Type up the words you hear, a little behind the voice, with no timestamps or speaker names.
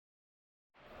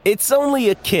It's only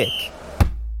a kick,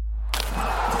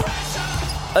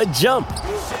 a jump,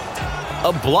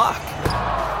 a block.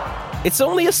 It's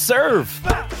only a serve.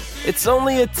 It's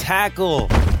only a tackle,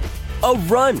 a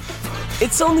run.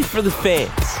 It's only for the fans.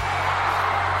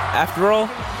 After all,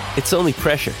 it's only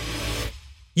pressure.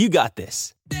 You got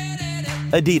this.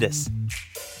 Adidas.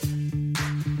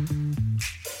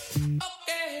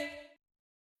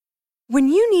 When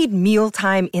you need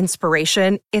mealtime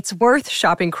inspiration, it's worth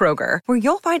shopping Kroger, where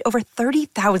you'll find over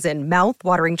 30,000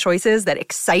 mouth-watering choices that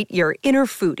excite your inner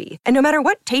foodie. And no matter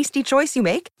what tasty choice you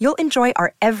make, you'll enjoy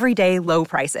our everyday low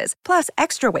prices, plus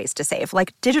extra ways to save,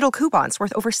 like digital coupons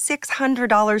worth over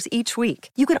 $600 each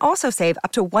week. You can also save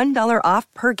up to $1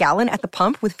 off per gallon at the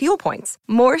pump with fuel points.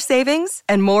 More savings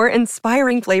and more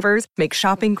inspiring flavors make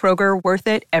shopping Kroger worth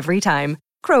it every time.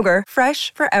 Kroger,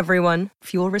 fresh for everyone.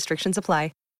 Fuel restrictions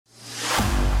apply.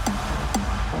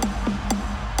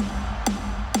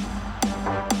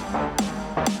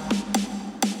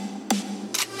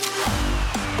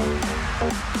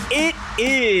 It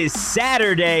is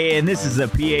Saturday, and this is the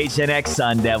PHNX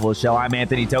Sun Devil Show. I'm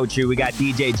Anthony Totri. We got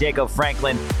DJ Jacob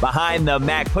Franklin behind the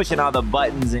Mac, pushing all the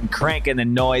buttons and cranking the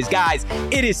noise. Guys,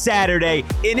 it is Saturday,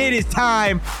 and it is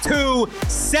time to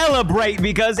celebrate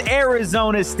because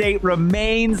Arizona State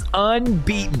remains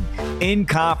unbeaten in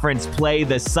conference play.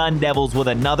 The Sun Devils with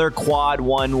another quad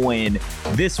one win.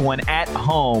 This one at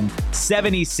home,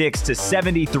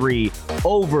 76-73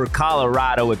 over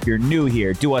Colorado. If you're new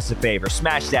here, do us a favor.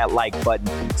 Smash that like button,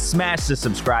 smash the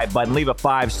subscribe button, leave a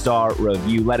 5-star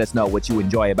review. Let us know what you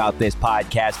enjoy about this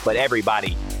podcast. But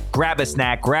everybody, grab a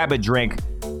snack, grab a drink,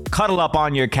 cuddle up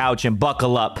on your couch, and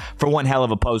buckle up for one hell of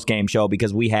a post-game show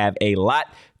because we have a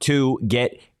lot to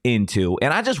get into.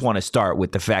 And I just want to start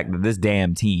with the fact that this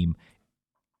damn team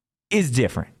is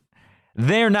different.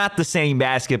 They're not the same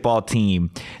basketball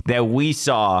team that we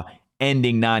saw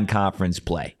ending non-conference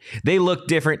play. They look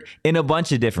different in a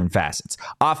bunch of different facets.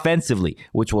 Offensively,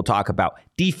 which we'll talk about.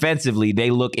 Defensively, they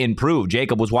look improved.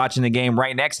 Jacob was watching the game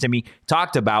right next to me,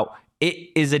 talked about it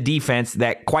is a defense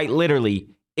that quite literally,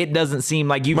 it doesn't seem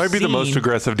like you've seen. Might be the most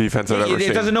aggressive defense I've ever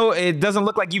seen. It doesn't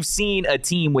look like you've seen a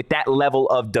team with that level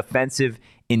of defensive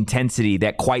intensity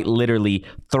that quite literally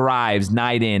thrives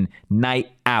night in,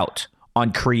 night out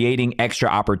on creating extra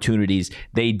opportunities.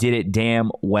 They did it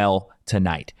damn well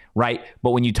tonight, right?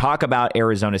 But when you talk about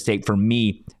Arizona State, for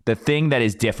me, the thing that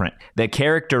is different, the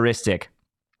characteristic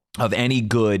of any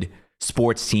good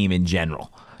sports team in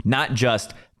general, not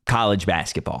just college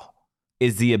basketball,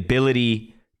 is the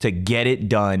ability to get it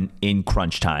done in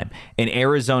crunch time. And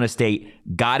Arizona State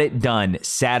got it done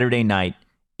Saturday night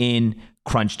in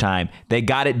crunch time. They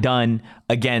got it done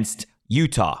against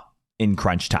Utah in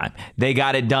crunch time. They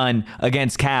got it done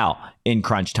against Cal in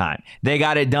crunch time. They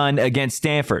got it done against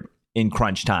Stanford in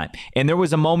crunch time. And there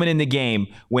was a moment in the game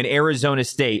when Arizona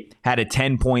State had a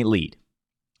 10-point lead.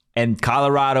 And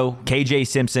Colorado, KJ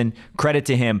Simpson, credit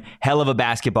to him, hell of a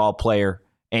basketball player.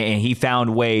 And he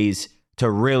found ways to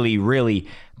really, really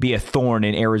be a thorn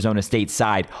in Arizona State's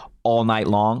side all night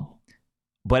long.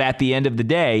 But at the end of the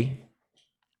day,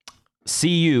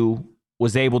 CU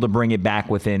was able to bring it back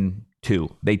within 2.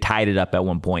 They tied it up at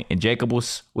one point. And Jacob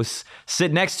was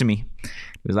sitting next to me. He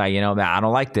was like, I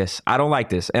don't like this. I don't like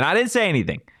this. And I didn't say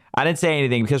anything.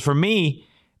 Because for me,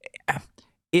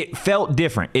 it felt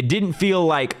different. It didn't feel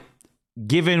like,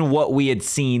 given what we had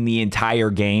seen the entire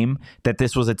game, that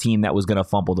this was a team that was going to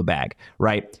fumble the bag,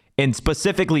 right? And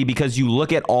specifically because you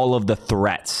look at all of the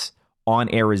threats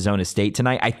on Arizona State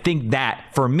tonight, I think that,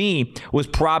 for me, was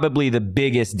probably the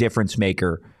biggest difference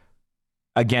maker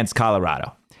against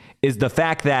Colorado, is the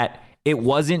fact that it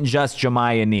wasn't just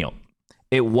Jemiah Neal.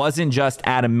 It wasn't just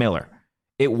Adam Miller.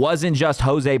 It wasn't just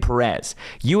Jose Perez.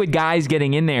 You had guys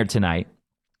getting in there tonight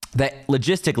that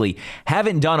logistically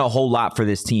haven't done a whole lot for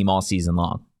this team all season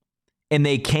long. And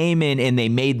they came in and they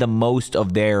made the most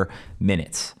of their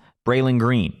minutes. Braylon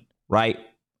Green, right?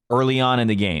 Early on in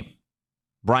the game.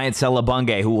 Bryant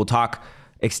Selabunge, who we'll talk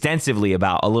extensively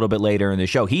about a little bit later in the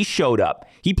show. He showed up.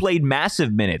 He played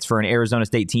massive minutes for an Arizona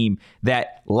State team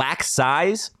that lacks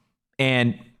size.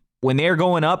 And when they're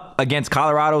going up against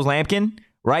Colorado's Lampkin,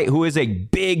 right, who is a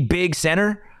big, big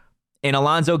center, and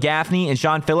Alonzo Gaffney and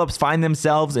Sean Phillips find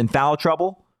themselves in foul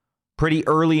trouble pretty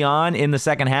early on in the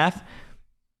second half,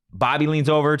 Bobby leans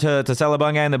over to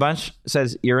Selabunga and the bunch,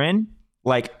 says, "You're in?"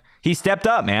 Like, he stepped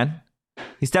up, man.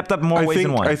 He stepped up in more ways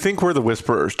than one. I think we're the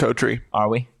whisperers, Totri. Are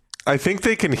we? I think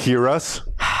they can hear us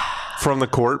from the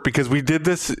court because we did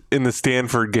this in the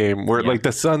Stanford game where like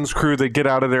the Suns crew, they get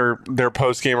out of their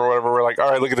post game or whatever. We're like,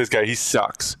 all right, look at this guy. He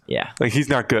sucks. Yeah. Like, he's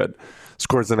not good.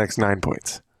 Scores the next 9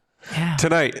 points. Yeah.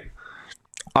 Tonight,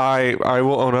 I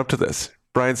will own up to this.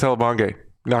 Brian Salabonga,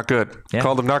 not good. Yeah.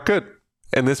 Called him not good.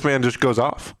 And this man just goes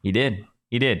off. He did.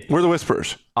 We're the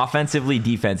Whisperers. Offensively,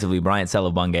 defensively, Bryant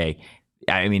Salabunga,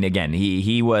 I mean, again,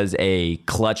 he was a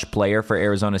clutch player for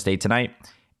Arizona State tonight.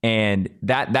 And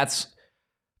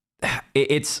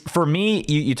it's for me,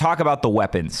 you talk about the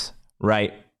weapons,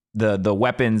 right? The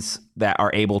weapons that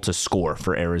are able to score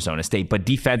for Arizona State, but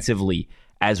defensively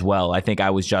as well, I think I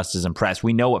was just as impressed.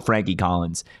 We know what Frankie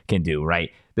Collins can do,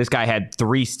 right? This guy had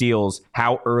 3 steals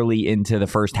how early into the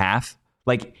first half?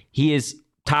 Like, he is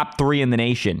top 3 in the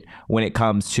nation when it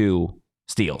comes to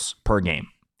steals per game.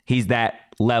 He's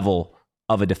that level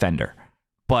of a defender.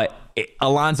 But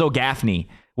Alonzo Gaffney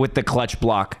with the clutch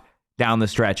block down the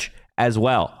stretch as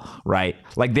well, right?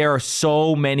 Like, there are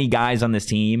so many guys on this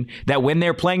team that when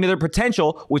they're playing to their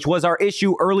potential, which was our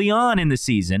issue early on in the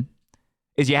season,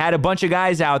 is you had a bunch of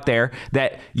guys out there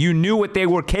that you knew what they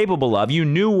were capable of. You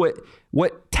knew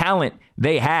what talent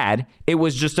they had. It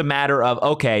was just a matter of,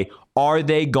 okay, are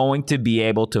they going to be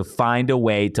able to find a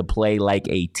way to play like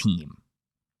a team?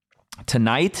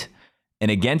 Tonight and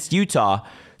against Utah,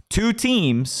 2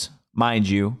 teams, mind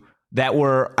you, that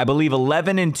were, I believe,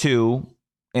 11-2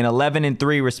 and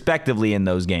 11-3 respectively in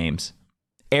those games.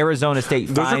 Arizona State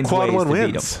finds ways to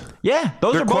beat them. Yeah,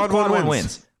 those are both quad 1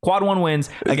 wins. Quad 1 wins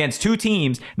against 2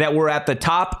 teams that were at the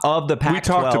top of the Pac-12. We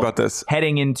talked about this.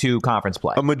 Heading into conference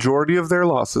play. A majority of their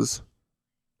losses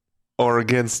are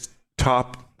against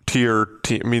top-tier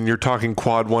team. I mean, you're talking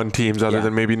quad 1 teams other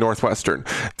than maybe Northwestern.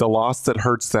 The loss that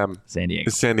hurts them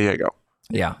is San Diego.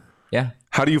 Yeah.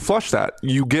 How do you flush that?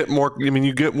 You get more. I mean,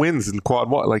 you get wins in quad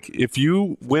 1. Like, if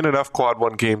you win enough quad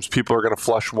 1 games, people are going to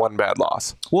flush one bad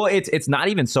loss. Well, it's not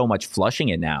even so much flushing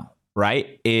it now,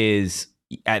 right?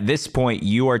 At this point,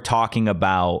 you are talking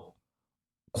about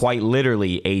quite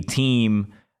literally a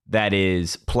team that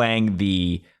is playing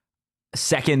the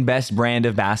second best brand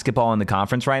of basketball in the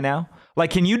conference right now.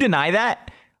 Like, can you deny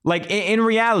that? Like, in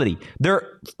reality,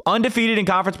 they're undefeated in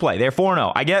conference play. They're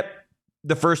 4-0. I get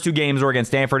the first 2 games were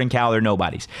against Stanford and Cal. They're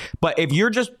nobodies. But if you're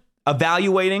just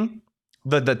evaluating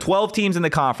the 12 teams in the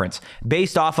conference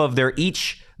based off of their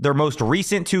most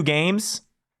recent 2 games,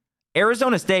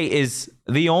 Arizona State is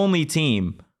the only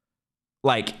team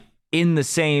like in the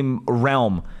same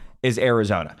realm as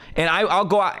Arizona. And I'll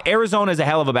go out. Arizona is a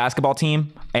hell of a basketball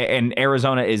team, and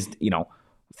Arizona is,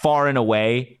 far and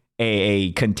away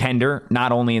a contender,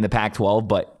 not only in the Pac-12,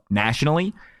 but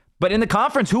nationally. But in the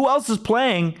conference, who else is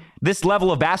playing this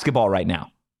level of basketball right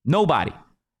now? Nobody.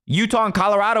 Utah and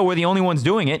Colorado were the only ones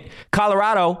doing it.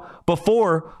 Colorado,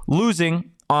 before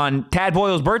losing on Tad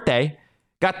Boyle's birthday,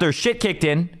 got their shit kicked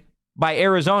in by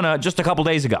Arizona just a couple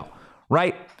days ago,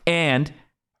 right? And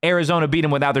Arizona beat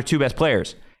them without their 2 best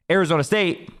players. Arizona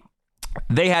State,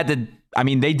 they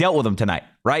dealt with them tonight,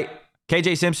 right?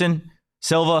 KJ Simpson,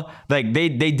 Silva, like they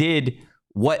did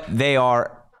what they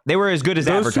are. They were as good as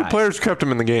advertised. Those 2 players kept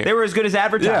them in the game. They were as good as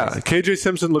advertised. Yeah, KJ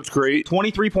Simpson looked great.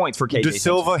 23 points for KJ De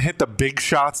Silva hit the big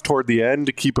shots toward the end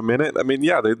to keep him in it. I mean,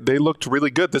 yeah, they looked really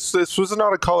good. This was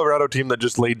not a Colorado team that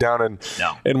just laid down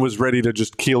and was ready to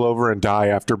just keel over and die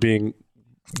after getting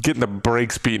the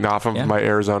brakes beaten off of by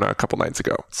Arizona a couple nights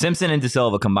ago. Simpson and De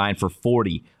Silva combined for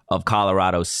 40 of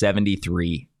Colorado's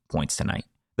 73 points tonight.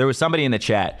 There was somebody in the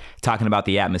chat talking about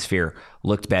the atmosphere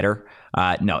looked better.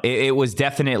 No, it was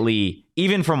definitely,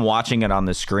 even from watching it on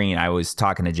the screen, I was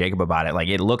talking to Jacob about it. Like,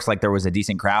 it looks like there was a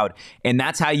decent crowd. And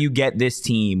that's how you get this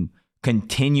team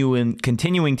continuing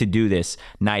to do this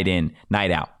night in, night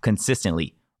out,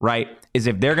 consistently, right? Is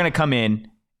if they're going to come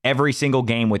in every single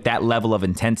game with that level of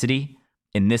intensity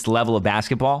in this level of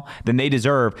basketball, then they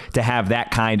deserve to have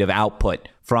that kind of output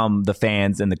from the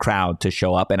fans and the crowd to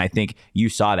show up. And I think you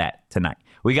saw that tonight.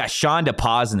 We got Sean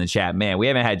DePaz in the chat. Man, we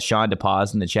haven't had Sean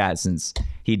DePaz in the chat since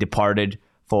he departed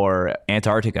for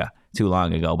Antarctica too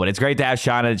long ago. But it's great to have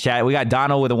Sean in the chat. We got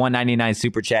Donald with a $1.99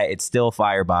 super chat. It's still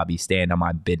fire, Bobby. Stand on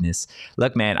my business.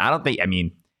 Look, man,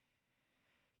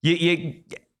 you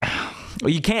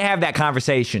can't have that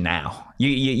conversation now.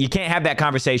 You can't have that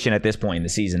conversation at this point in the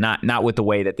season, not with the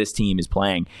way that this team is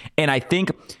playing. And I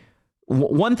think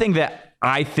one thing that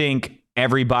I think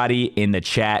everybody in the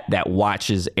chat that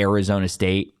watches Arizona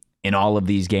State in all of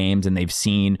these games, and they've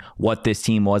seen what this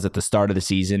team was at the start of the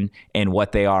season and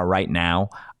what they are right now,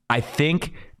 I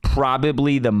think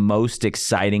probably the most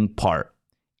exciting part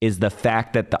is the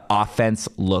fact that the offense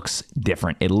looks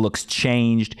different. It looks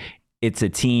changed. It's a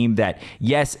team that,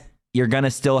 yes, you're going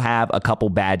to still have a couple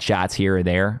bad shots here or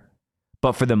there,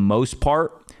 but for the most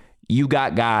part, you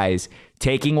got guys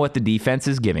taking what the defense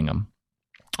is giving them.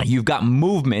 You've got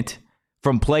movement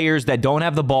from players that don't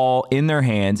have the ball in their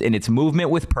hands, and it's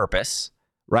movement with purpose,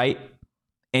 right?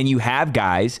 and you have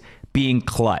guys being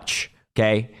clutch.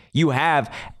 Okay. You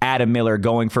have Adam Miller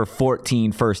going for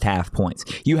 14 first half points.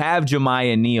 You have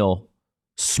Jemiah Neal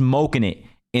smoking it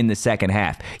in the second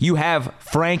half. You have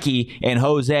Frankie and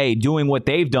Jose doing what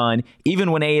they've done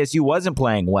even when ASU wasn't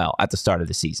playing well at the start of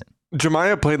the season.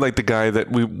 Jemiah played like the guy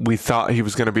that we thought he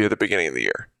was going to be at the beginning of the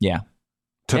year. Yeah.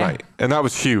 Tonight. Yeah. And that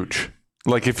was huge.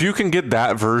 Like, if you can get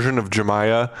that version of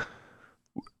Jemiah,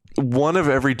 one of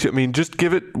every two, I mean, just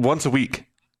give it once a week,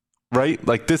 right?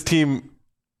 Like, this team,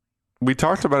 we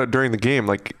talked about it during the game.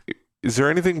 Like, is there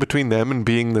anything between them and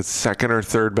being the second or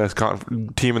third best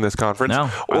team in this conference? No.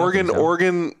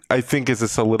 Oregon, I think, is a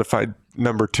solidified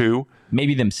number 2.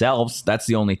 Maybe themselves. That's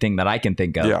the only thing that I can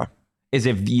think of. Yeah. Is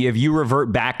if you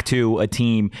revert back to a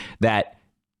team that,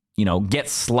 you know,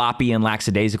 gets sloppy and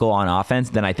lackadaisical on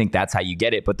offense, then I think that's how you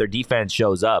get it. But their defense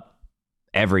shows up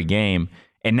every game.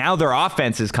 And now their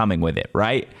offense is coming with it,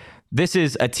 right? This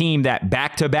is a team that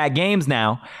back-to-back games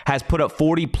now has put up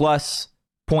 40-plus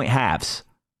point halves,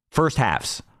 first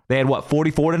halves. They had,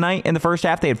 44 tonight in the first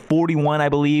half? They had 41, I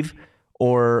believe,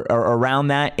 or around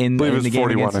that in the game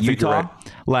 41, against Utah. Right.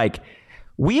 Like,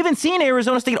 we haven't seen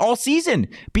Arizona State all season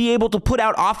be able to put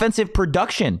out offensive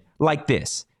production like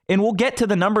this. And we'll get to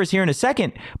the numbers here in a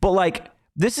second. But, like,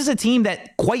 this is a team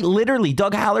that quite literally,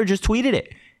 Doug Haller just tweeted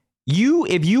it.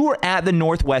 If you were at the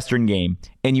Northwestern game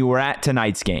and you were at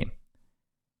tonight's game,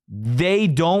 they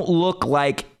don't look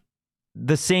like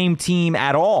the same team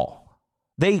at all.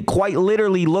 They quite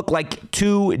literally look like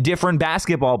two different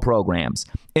basketball programs.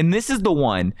 And this is the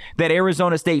one that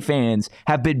Arizona State fans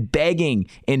have been begging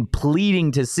and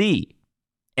pleading to see.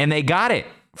 And they got it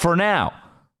for now,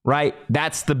 right?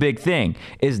 That's the big thing,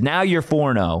 is now you're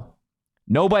 4-0.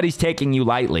 Nobody's taking you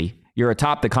lightly. You're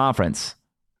atop the conference.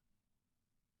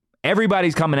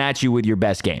 Everybody's coming at you with your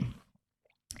best game.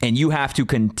 And you have to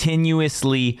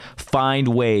continuously find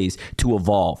ways to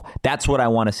evolve. That's what I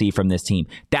want to see from this team.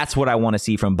 That's what I want to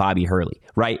see from Bobby Hurley,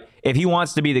 right? If he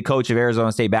wants to be the coach of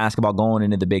Arizona State basketball going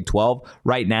into the Big 12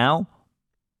 right now,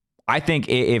 I think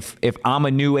if I'm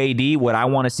a new AD, what I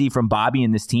want to see from Bobby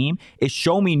and this team is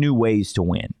show me new ways to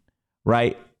win,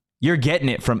 right? You're getting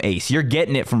it from Ace. You're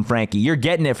getting it from Frankie. You're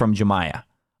getting it from Jemiah.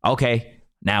 Okay,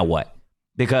 now what?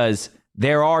 Because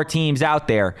there are teams out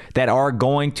there that are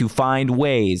going to find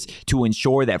ways to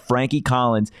ensure that Frankie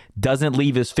Collins doesn't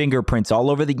leave his fingerprints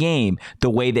all over the game the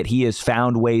way that he has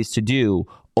found ways to do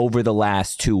over the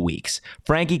last 2 weeks.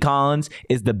 Frankie Collins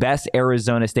is the best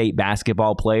Arizona State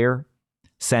basketball player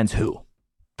since who?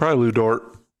 Probably Lou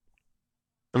Dort.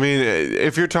 I mean,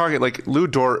 if you're talking like Lou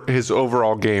Dort, his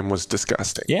overall game was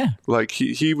disgusting. Yeah. Like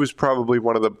he was probably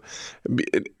one of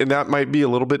the, and that might be a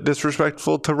little bit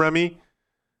disrespectful to Remy.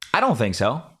 I don't think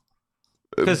so.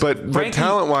 But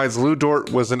talent-wise, Lou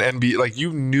Dort was an NBA. Like,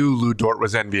 you knew Lou Dort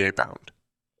was NBA bound.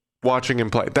 Watching him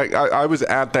play, I was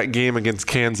at that game against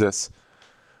Kansas,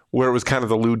 where it was kind of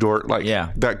the Lou Dort,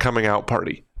 that coming out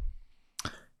party.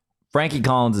 Frankie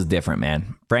Collins is different,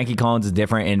 man. Frankie Collins is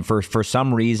different, and for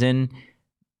some reason,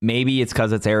 maybe it's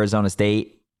because it's Arizona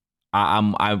State.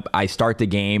 I start the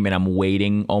game and I'm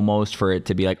waiting almost for it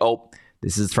to be like, oh,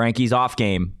 this is Frankie's off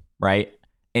game, right?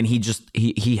 And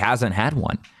he hasn't had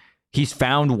one. He's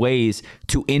found ways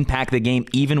to impact the game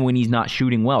even when he's not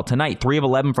shooting well. Tonight, 3 of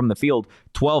 11 from the field,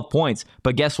 12 points.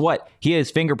 But guess what? He has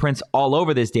fingerprints all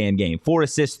over this damn game. 4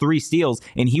 assists, 3 steals,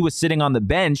 and he was sitting on the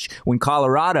bench when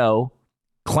Colorado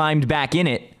climbed back in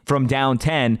it from down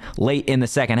 10 late in the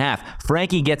second half.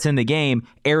 Frankie gets in the game.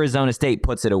 Arizona State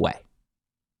puts it away.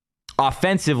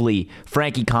 Offensively,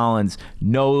 Frankie Collins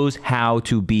knows how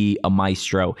to be a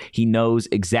maestro. He knows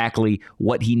exactly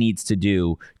what he needs to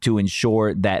do to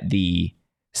ensure that the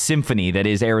symphony that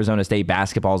is Arizona State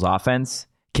basketball's offense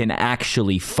can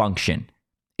actually function.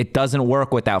 It doesn't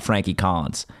work without Frankie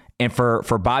Collins. And for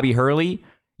Bobby Hurley,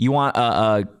 you want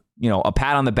a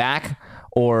pat on the back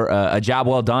or a job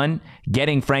well done,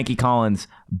 getting Frankie Collins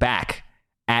back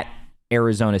at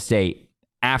Arizona State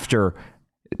after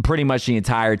pretty much the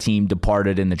entire team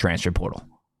departed in the transfer portal,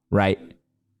 right?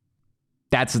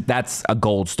 That's a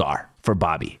gold star for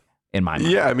Bobby in my mind.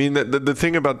 Yeah, I mean, the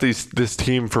thing about this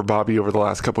team for Bobby over the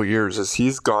last couple of years is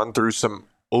he's gone through some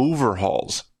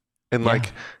overhauls. And,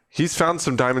 he's found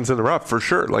some diamonds in the rough for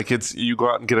sure. Like, you go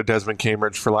out and get a Desmond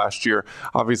Cambridge for last year.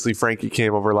 Obviously, Frankie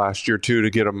came over last year, too, to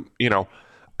get him,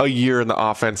 a year in the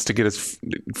offense to get his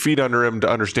feet under him to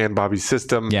understand Bobby's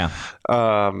system. Yeah.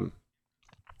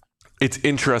 It's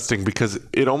interesting because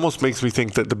it almost makes me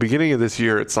think that the beginning of this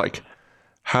year, it's like,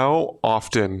 how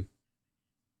often,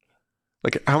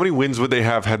 how many wins would they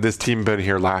have had this team been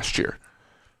here last year?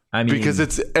 I mean, because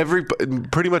it's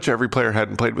pretty much every player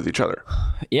hadn't played with each other.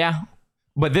 Yeah.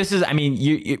 But this is, I mean,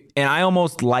 you and I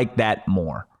almost like that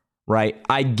more, right?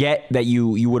 I get that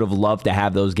you would have loved to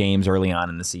have those games early on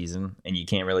in the season, and you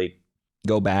can't really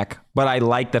go back. But I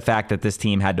like the fact that this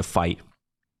team had to fight.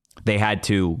 They had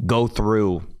to go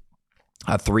through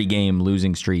a 3-game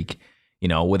losing streak,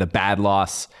 with a bad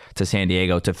loss to San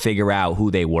Diego to figure out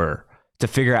who they were, to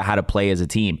figure out how to play as a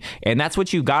team. And that's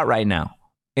what you've got right now.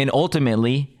 And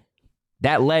ultimately,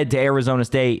 that led to Arizona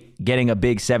State getting a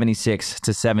big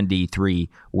 76-73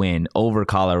 win over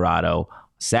Colorado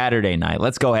Saturday night.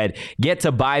 Let's go ahead, get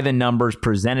to By the Numbers,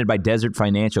 presented by Desert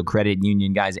Financial Credit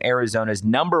Union. Guys, Arizona's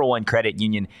 #1 credit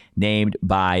union, named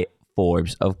by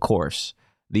Forbes, of course.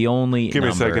 The only Give me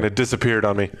a second. It disappeared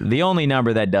on me. The only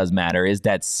number that does matter is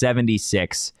that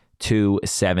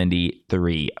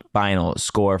 76-73 final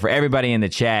score. For everybody in the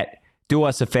chat, do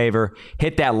us a favor.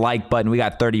 Hit that like button. We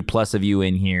got 30 plus of you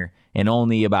in here and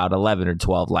only about 11 or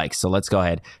 12 likes. So let's go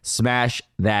ahead. Smash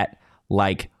that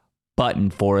like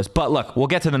button for us. But look, we'll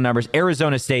get to the numbers.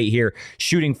 Arizona State here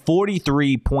shooting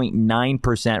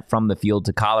 43.9% from the field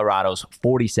to Colorado's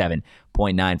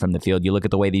 47.9% from the field. You look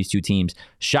at the way these two teams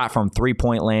shot from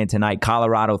three-point land tonight.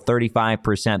 Colorado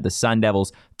 35%, the Sun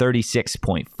Devils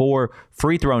 36.4%.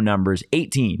 Free throw numbers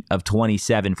 18 of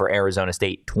 27 for Arizona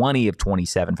State, 20 of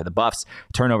 27 for the Buffs.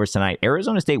 Turnovers tonight,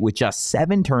 Arizona State with just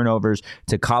 7 turnovers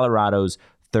to Colorado's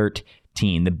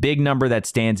 13. The big number that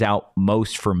stands out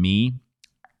most for me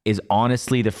is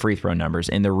honestly the free throw numbers.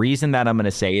 And the reason that I'm going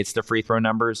to say it's the free throw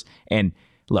numbers, and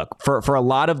look, for a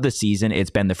lot of the season,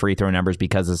 it's been the free throw numbers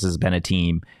because this has been a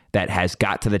team that has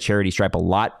got to the charity stripe a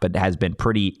lot, but has been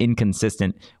pretty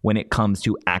inconsistent when it comes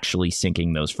to actually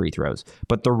sinking those free throws.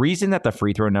 But the reason that the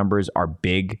free throw numbers are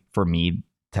big for me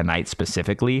tonight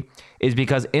specifically is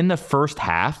because in the first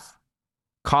half,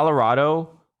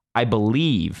 Colorado, I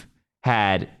believe,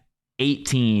 had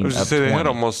 18 of 20. They had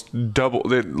almost double.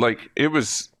 It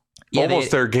was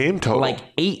almost their game total. Like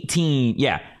 18.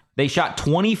 Yeah. They shot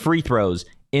 20 free throws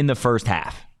in the first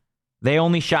half. They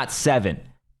only shot 7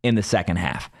 in the second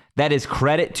half. That is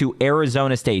credit to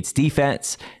Arizona State's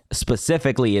defense,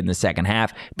 specifically in the second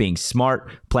half, being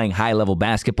smart, playing high-level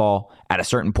basketball at a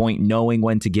certain point, knowing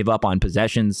when to give up on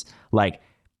possessions. It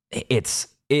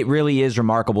really is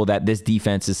remarkable that this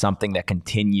defense is something that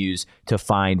continues to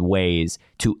find ways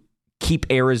to keep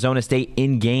Arizona State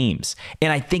in games.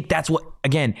 And I think that's what,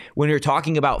 again, when you're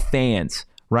talking about fans,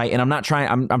 right? And I'm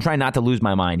trying not to lose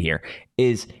my mind here,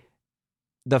 is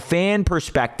the fan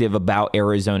perspective about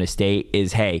Arizona State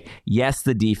is, hey, yes,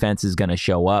 the defense is going to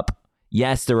show up.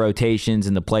 Yes, the rotations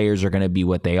and the players are going to be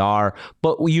what they are,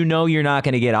 but you're not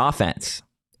going to get offense.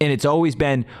 And it's always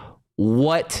been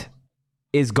what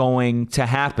is going to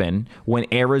happen when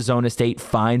Arizona State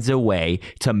finds a way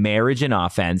to marriage an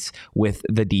offense with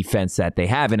the defense that they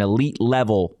have, an elite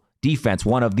level defense,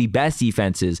 one of the best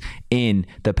defenses in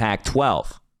the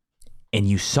Pac-12. And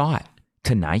you saw it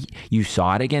tonight. You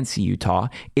saw it against Utah.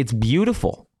 It's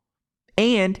beautiful.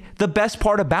 And the best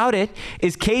part about it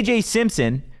is KJ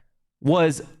Simpson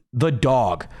was the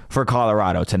dog for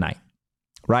Colorado tonight.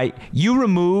 Right? You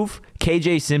remove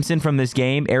KJ Simpson from this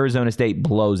game, Arizona State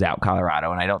blows out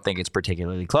Colorado, and I don't think it's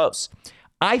particularly close.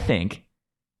 I think,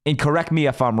 and correct me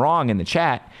if I'm wrong in the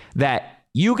chat, that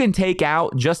you can take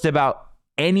out just about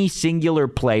any singular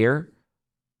player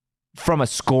from a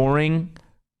scoring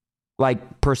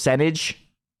percentage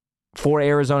for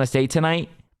Arizona State tonight,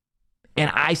 and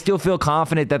I still feel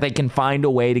confident that they can find a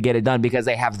way to get it done because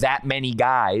they have that many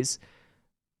guys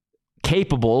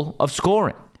capable of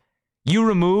scoring. You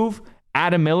remove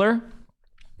Adam Miller,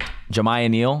 Jemiah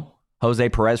Neal, Jose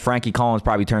Perez, Frankie Collins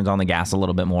probably turns on the gas a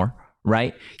little bit more,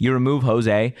 right? You remove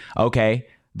Jose, okay,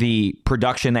 the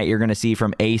production that you're going to see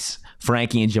from Ace,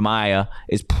 Frankie, and Jemiah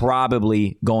is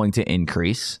probably going to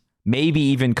increase. Maybe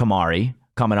even Kamari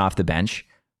coming off the bench,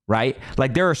 right?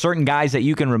 There are certain guys that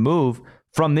you can remove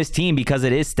from this team because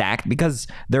it is stacked, because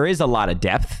there is a lot of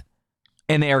depth,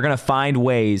 and they are going to find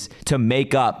ways to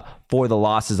make up for the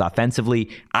losses offensively.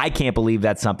 I can't believe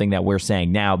that's something that we're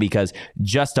saying now, because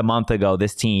just a month ago,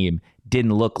 this team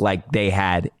didn't look like they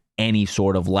had any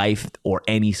sort of life or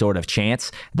any sort of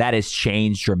chance. That has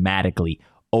changed dramatically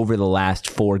over the last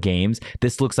 4 games.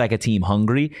 This looks like a team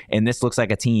hungry, and this looks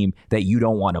like a team that you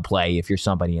don't want to play if you're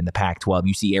somebody in the Pac-12.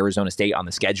 You see Arizona State on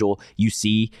the schedule. You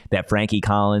see that Frankie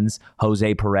Collins,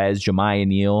 Jose Perez, Jemiah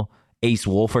Neal, Ace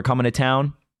Wolf are coming to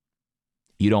town.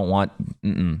 You don't want,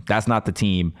 that's not the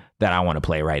team that I want to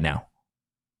play right now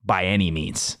by any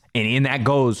means. And that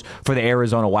goes for the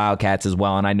Arizona Wildcats as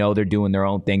well. And I know they're doing their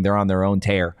own thing. They're on their own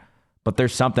tear. But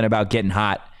there's something about getting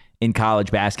hot in college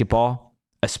basketball,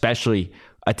 especially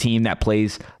a team that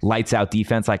plays lights out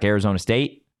defense like Arizona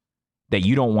State, that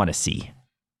you don't want to see.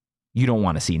 you don't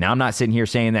want to see. Now, I'm not sitting here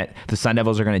saying that the Sun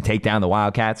Devils are going to take down the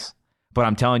Wildcats, but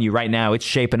I'm telling you right now, it's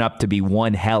shaping up to be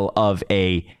one hell of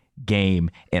a game,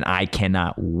 and I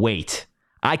cannot wait.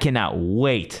 I cannot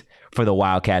wait for the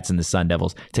Wildcats and the Sun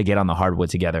Devils to get on the hardwood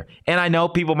together. And I know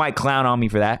people might clown on me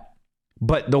for that,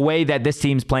 but the way that this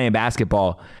team's playing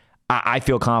basketball, I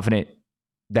feel confident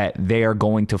that they are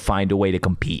going to find a way to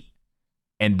compete.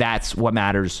 And that's what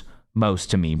matters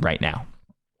most to me right now,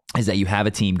 is that you have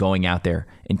a team going out there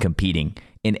and competing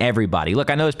in everybody. Look,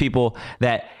 I know there's people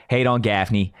that hate on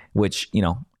Gaffney, which,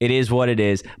 it is what it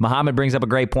is. Muhammad brings up a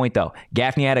great point, though.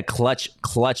 Gaffney had a clutch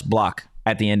block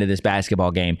at the end of this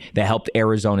basketball game that helped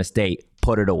Arizona State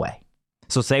put it away.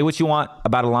 So say what you want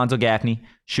about Alonzo Gaffney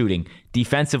shooting.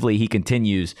 Defensively, he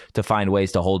continues to find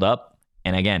ways to hold up.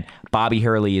 And again, Bobby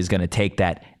Hurley is going to take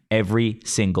that every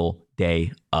single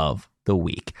day of the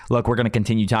week. Look, we're going to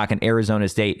continue talking Arizona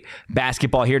State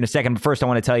basketball here in a second. But first, I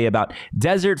want to tell you about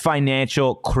Desert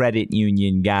Financial Credit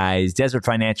Union, guys. Desert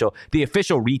Financial, the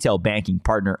official retail banking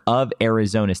partner of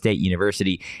Arizona State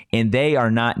University. And they are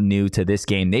not new to this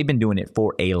game. They've been doing it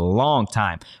for a long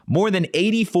time, more than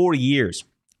 84 years.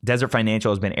 Desert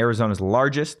Financial has been Arizona's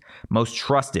largest, most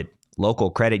trusted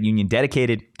local credit union,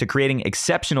 dedicated to creating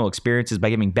exceptional experiences by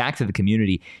giving back to the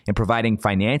community and providing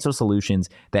financial solutions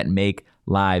that make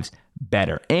lives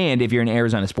better. And if you're an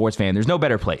Arizona sports fan, there's no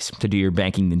better place to do your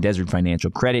banking than Desert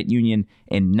Financial Credit Union.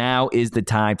 And now is the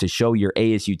time to show your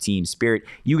ASU team spirit.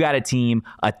 You got a team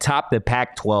atop the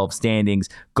Pac-12 standings.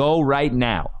 Go right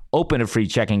now. Open a free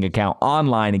checking account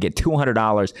online and get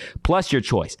 $200 plus your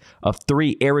choice of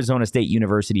 3 Arizona State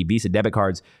University Visa debit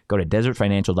cards. Go to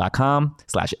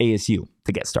desertfinancial.com/ASU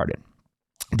to get started.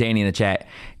 Danny in the chat,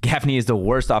 Gaffney is the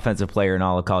worst offensive player in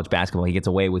all of college basketball. He gets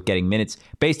away with getting minutes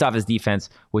based off his defense,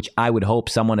 which I would hope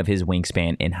someone of his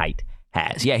wingspan and height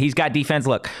has. Yeah, he's got defense.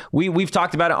 Look, we've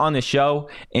talked about it on the show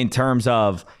in terms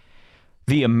of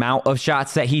the amount of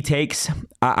shots that he takes.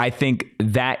 I think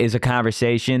that is a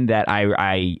conversation that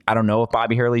I don't know if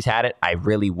Bobby Hurley's had it. I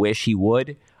really wish he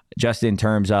would, just in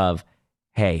terms of,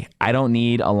 hey, I don't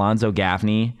need Alonzo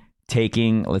Gaffney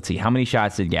taking, let's see, how many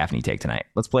shots did Gaffney take tonight?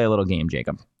 Let's play a little game,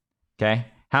 Jacob. Okay?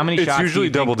 How many shots? It's usually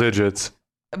double digits.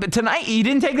 But tonight, he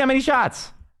didn't take that many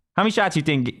shots. How many shots do you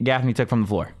think Gaffney took from the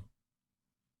floor?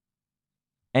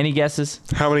 Any guesses?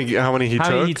 How many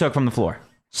he took from the floor?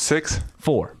 6?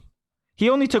 4. He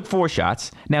only took 4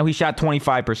 shots. Now, he shot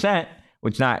 25%,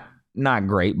 which not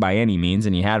great by any means,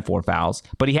 and he had 4 fouls,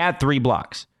 but he had 3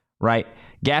 blocks, right?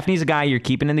 Gaffney's a guy you're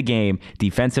keeping in the game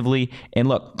defensively. And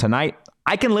look, tonight,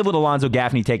 I can live with Alonzo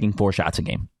Gaffney taking 4 shots a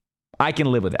game. I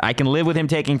can live with it. I can live with him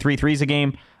taking 3 threes a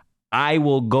game. I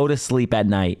will go to sleep at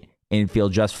night and feel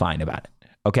just fine about it,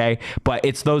 okay? But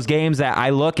it's those games that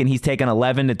I look and he's taking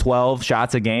 11 to 12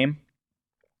 shots a game.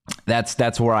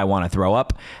 That's where I want to throw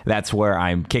up. That's where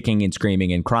I'm kicking and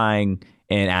screaming and crying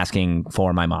and asking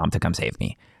for my mom to come save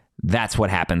me. That's what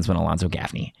happens when Alonzo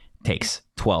Gaffney takes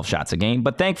 12 shots a game.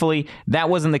 But thankfully, that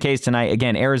wasn't the case tonight.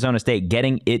 Again, Arizona State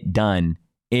getting it done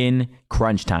in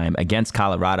crunch time against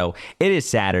Colorado. It is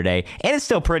Saturday, and it's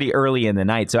still pretty early in the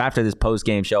night. So after this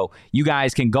post-game show, you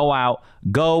guys can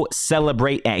go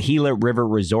celebrate at Gila River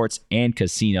Resorts and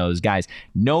Casinos. Guys,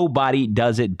 nobody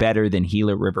does it better than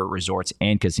Gila River Resorts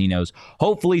and Casinos.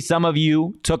 Hopefully, some of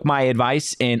you took my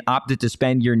advice and opted to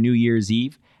spend your New Year's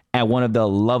Eve at one of the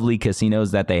lovely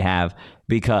casinos that they have,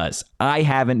 because I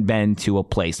haven't been to a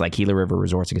place like Gila River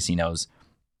Resorts and Casinos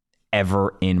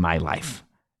ever in my life.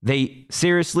 They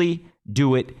seriously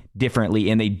do it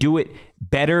differently, and they do it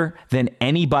better than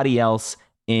anybody else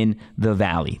in the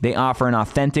Valley. They offer an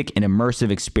authentic and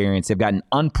immersive experience. They've got an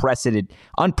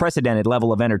unprecedented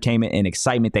level of entertainment and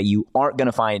excitement that you aren't going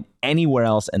to find anywhere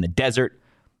else in the desert.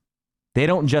 They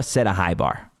don't just set a high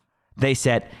bar. They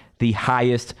set the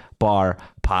highest bar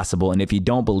possible. And if you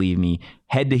don't believe me,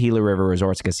 head to Gila River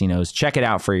Resorts and Casinos. Check it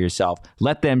out for yourself.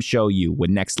 Let them show you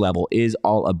what Next Level is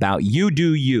all about. You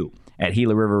do you at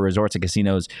Gila River Resorts and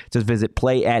Casinos. Just visit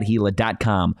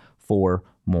playathgila.com for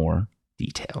more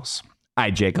details. All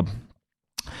right, Jacob.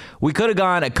 We could have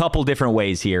gone a couple different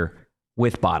ways here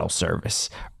with bottle service.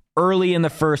 Early in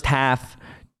the first half,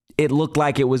 it looked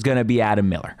like it was going to be Adam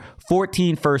Miller.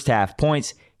 14 first half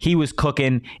points. He was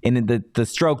cooking, and the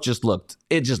stroke just looked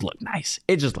nice.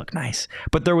 It just looked nice.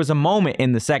 But there was a moment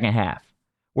in the second half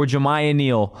where Jemiah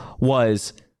Neal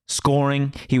was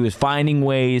scoring. He was finding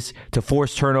ways to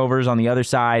force turnovers on the other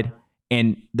side.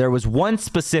 And there was one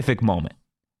specific moment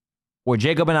where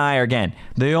Jacob and I are, again,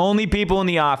 the only people in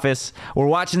the office. We're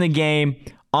watching the game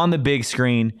on the big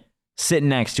screen, sitting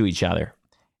next to each other.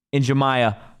 And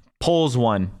Jemiah pulls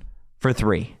one for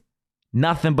 3.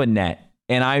 Nothing but net.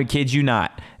 And I kid you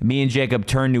not, me and Jacob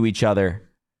turned to each other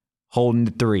holding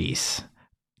the threes.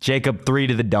 Jacob 3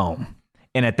 to the dome.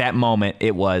 And at that moment,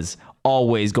 it was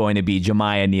always going to be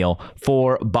Jamiya Neal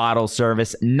for bottle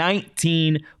service.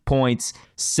 19 points,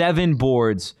 7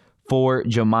 boards for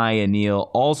Jamiya Neal.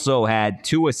 Also had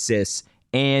 2 assists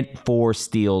and 4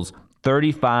 steals.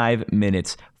 35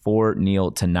 minutes for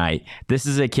Neal tonight. This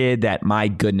is a kid that, my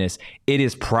goodness, it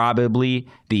is probably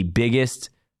the biggest,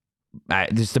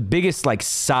 just the biggest like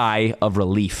sigh of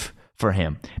relief for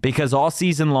him, because all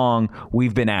season long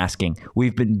we've been asking,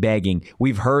 we've been begging,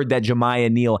 we've heard that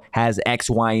Jamiya Neal has X,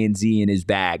 Y, and Z in his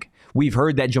bag. We've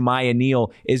heard that Jamiya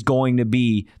Neal is going to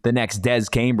be the next Des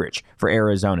Cambridge for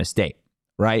Arizona State,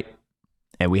 right?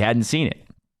 And we hadn't seen it.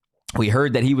 We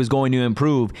heard that he was going to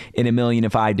improve in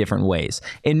 1,000,005 different ways.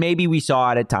 And maybe we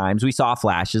saw it at times. We saw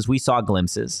flashes. We saw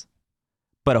glimpses.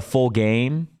 But a full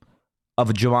game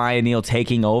of Jamiya Neal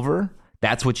taking over,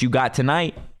 that's what you got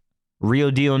tonight.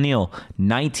 Real deal Neal.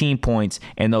 19 points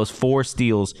and those 4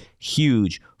 steals,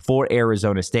 huge for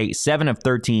Arizona State. 7 of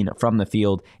 13 from the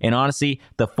field. And honestly,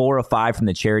 the 4 of 5 from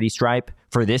the charity stripe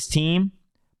for this team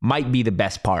might be the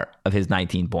best part of his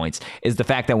 19 points, is the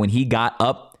fact that when he got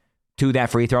up to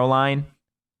that free throw line,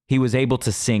 he was able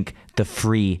to sink the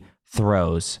free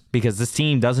throws, because this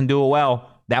team doesn't do it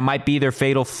well. That might be their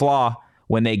fatal flaw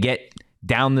when they get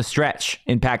down the stretch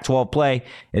in Pac-12 play,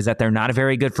 is that they're not a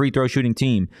very good free throw shooting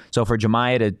team. So for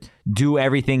Jamiya to do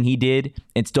everything he did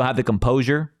and still have the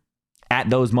composure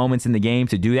at those moments in the game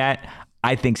to do that,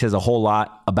 I think says a whole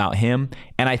lot about him.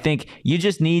 And I think he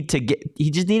just needed to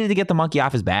get the monkey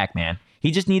off his back, man. He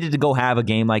just needed to go have a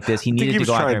game like this. He needed to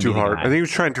go out there and be the guy. I think he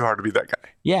was trying too hard to be that guy.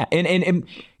 Yeah, and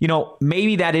you know,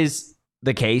 maybe that is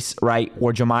the case, right?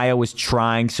 Where Jamiya was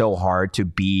trying so hard to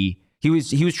be, he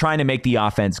was trying to make the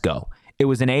offense go. It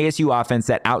was an ASU offense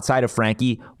that outside of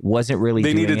Frankie wasn't really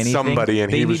doing anything. They needed somebody,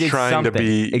 and he was trying to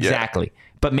be. Exactly. Yeah.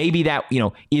 But maybe that, you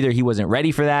know, either he wasn't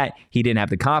ready for that, he didn't have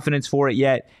the confidence for it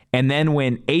yet. And then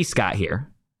when Ace got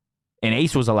here, and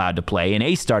Ace was allowed to play, and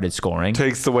Ace started scoring.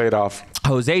 Takes the weight off.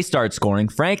 Jose starts scoring.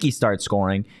 Frankie starts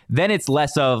scoring. Then it's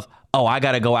less of, oh, I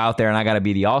got to go out there and I got to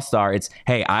be the all-star. It's,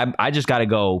 hey, I just got to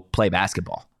go play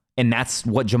basketball. And that's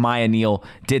what Jamiya Neal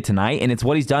did tonight. And it's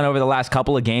what he's done over the last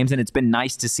couple of games. And it's been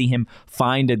nice to see him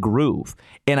find a groove.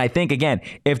 And I think, again,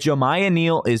 if Jamiya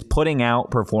Neal is putting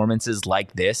out performances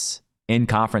like this in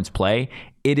conference play,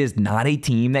 it is not a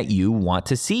team that you want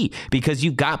to see, because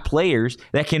you've got players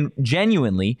that can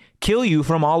genuinely kill you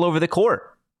from all over the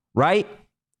court, right?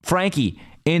 Frankie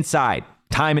inside,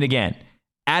 time and again.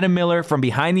 Adam Miller from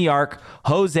behind the arc.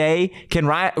 Jose can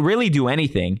really do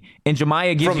anything. And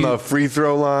Jamiya gives from the free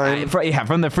throw line.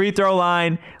 From the free throw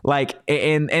line. Like,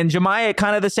 and Jamiya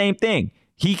kind of the same thing.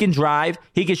 He can drive.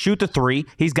 He can shoot the 3.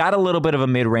 He's got a little bit of a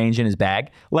mid-range in his bag.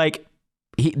 Like,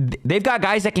 they've got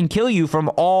guys that can kill you from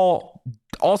all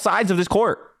sides of this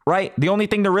court, right? The only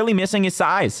thing they're really missing is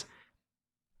size.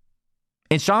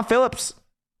 And Sean Phillips,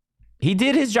 he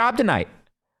did his job tonight.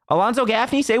 Alonzo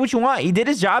Gaffney, say what you want. He did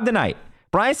his job tonight.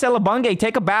 Brian Selabunge,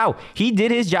 take a bow. He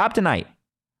did his job tonight,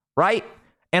 right?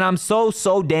 And I'm so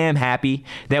damn happy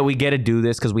that we get to do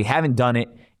this, because we haven't done it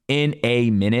in a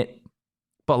minute.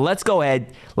 But let's go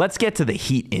ahead. Let's get to the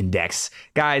heat index.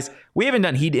 Guys, we haven't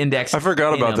done heat index. I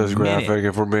forgot about this graphic,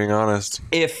 if we're being honest.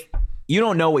 If you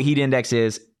don't know what heat index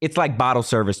is, it's like bottle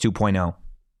service 2.0.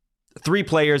 3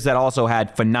 players that also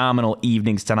had phenomenal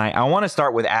evenings tonight. I want to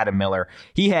start with Adam Miller.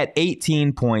 He had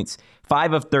 18 points,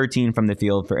 5 of 13 from the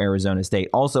field for Arizona State.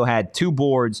 Also had 2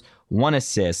 boards, 1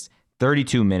 assist,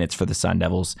 32 minutes for the Sun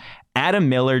Devils. Adam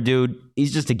Miller, dude,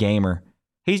 he's just a gamer.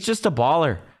 He's just a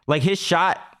baller. Like, his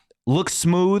shot looks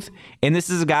smooth, and this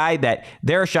is a guy that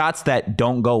there are shots that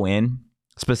don't go in,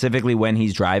 specifically when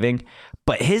he's driving,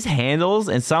 but his handles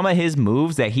and some of his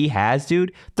moves that he has,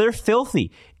 dude, they're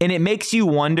filthy. And it makes you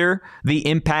wonder the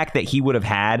impact that he would have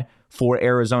had for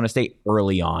Arizona State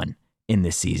early on in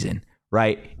this season,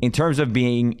 right? In terms of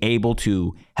being able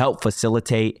to help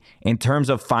facilitate, in terms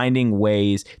of finding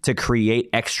ways to create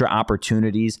extra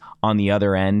opportunities on the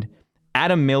other end.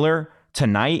 Adam Miller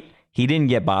tonight, he didn't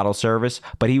get bottle service,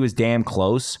 but he was damn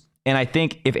close. And I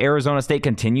think if Arizona State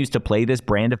continues to play this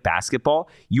brand of basketball,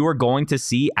 you are going to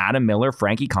see Adam Miller,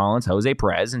 Frankie Collins, Jose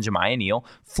Perez, and Jamiya Neal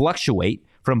fluctuate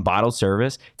from bottle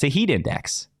service to heat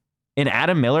index. And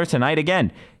Adam Miller tonight,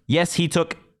 again, yes, he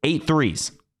took 8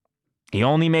 threes. He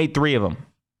only made 3 of them.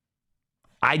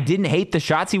 I didn't hate the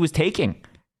shots he was taking.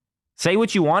 Say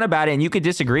what you want about it, and you could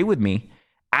disagree with me.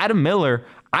 Adam Miller,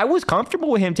 I was comfortable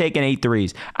with him taking 8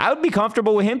 threes. I would be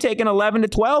comfortable with him taking 11 to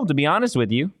 12, to be honest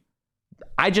with you.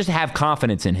 I just have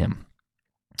confidence in him.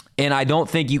 And I don't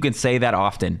think you can say that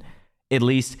often at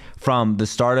least from the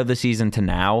start of the season to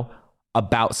now,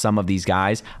 about some of these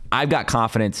guys. I've got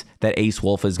confidence that Ace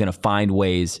Wolf is going to find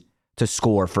ways to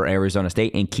score for Arizona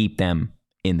State and keep them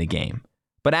in the game.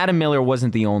 But Adam Miller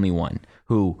wasn't the only one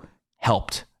who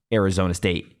helped Arizona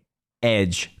State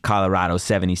edge Colorado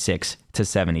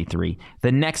 76-73.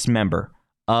 The next member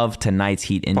of tonight's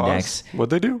Heat Index. What'd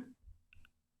they do?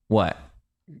 What?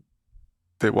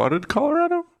 They wanted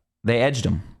Colorado? They edged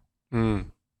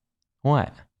them.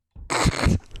 What?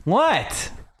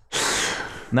 What?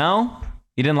 No?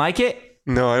 You didn't like it?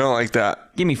 No, I don't like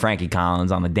that. Give me Frankie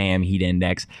Collins on the damn Heat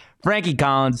Index. Frankie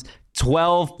Collins,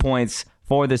 12 points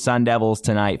for the Sun Devils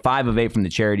tonight. 5 of 8 from the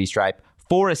charity stripe.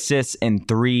 4 assists and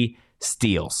 3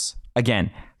 steals. Again,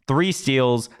 3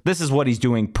 steals. This is what he's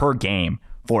doing per game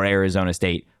for Arizona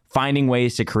State. Finding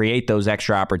ways to create those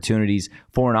extra opportunities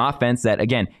for an offense that,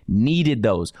 again, needed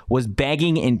those. Was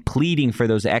begging and pleading for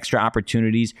those extra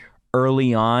opportunities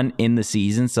early on in the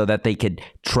season so that they could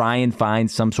try and find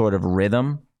some sort of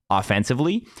rhythm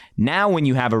offensively. Now, when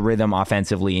you have a rhythm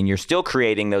offensively and you're still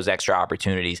creating those extra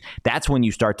opportunities, that's when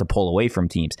you start to pull away from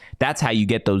teams. That's how you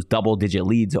get those double-digit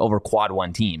leads over quad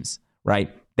one teams, right?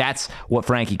 That's what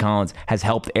Frankie Collins has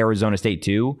helped Arizona State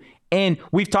do. And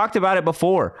we've talked about it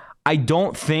before. I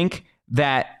don't think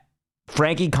that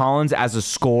Frankie Collins as a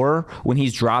scorer, when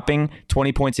he's dropping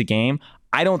 20 points a game,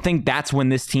 I don't think that's when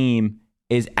this team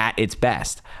is at its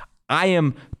best. I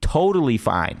am totally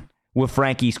fine with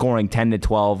Frankie scoring 10 to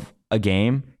 12 a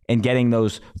game and getting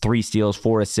those 3 steals,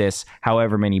 4 assists,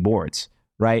 however many boards,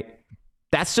 right?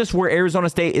 That's just where Arizona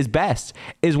State is best,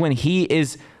 is when he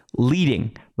is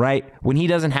leading, right? When he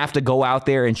doesn't have to go out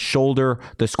there and shoulder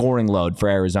the scoring load for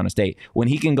Arizona State. When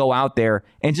he can go out there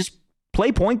and just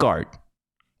play point guard,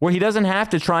 where he doesn't have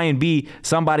to try and be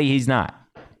somebody he's not.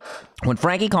 When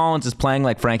Frankie Collins is playing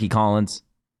like Frankie Collins,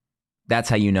 that's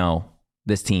how you know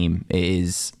this team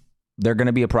is, they're going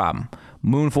to be a problem.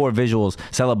 Moon 4 visuals,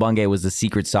 Selabunge was the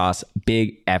secret sauce.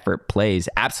 Big effort plays.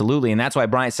 Absolutely. And that's why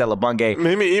Bryant Selabunge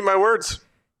made me eat my words.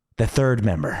 The third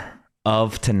member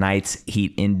of tonight's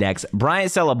Heat Index.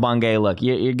 Bryant Selabunge, look,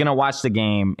 you're going to watch the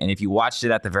game, and if you watched it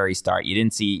at the very start, you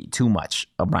didn't see too much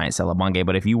of Bryant Selabunge,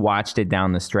 but if you watched it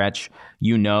down the stretch,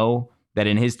 you know that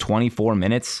in his 24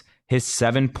 minutes, his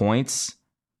 7 points,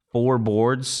 4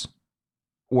 boards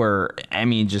were,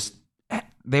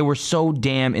 they were so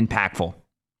damn impactful.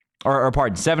 Or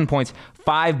pardon, 7 points,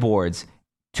 5 boards,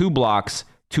 2 blocks,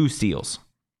 2 steals.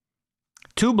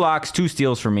 2 blocks, 2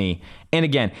 steals for me. And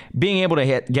again, being able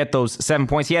to get those 7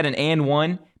 points. He had an and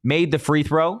one, made the free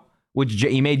throw, which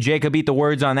he made Jacob eat the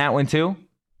words on that one too.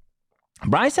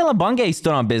 Bryant Selabunge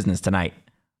stood on business tonight.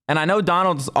 And I know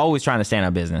Donald's always trying to stand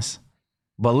on business.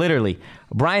 But literally,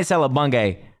 Bryant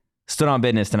Selabunge stood on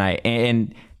business tonight.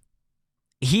 And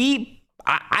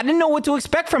I didn't know what to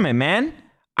expect from him, man.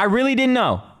 I really didn't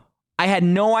know. I had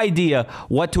no idea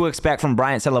what to expect from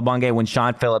Bryant Selabunge when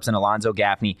Sean Phillips and Alonzo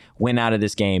Gaffney went out of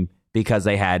this game because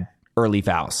they had early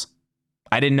fouls.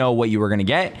 I didn't know what you were going to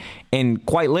get. And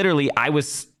quite literally, I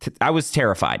was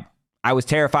terrified. I was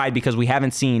terrified because we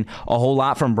haven't seen a whole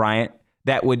lot from Bryant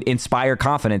that would inspire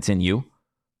confidence in you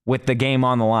with the game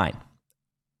on the line.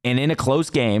 And in a close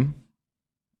game,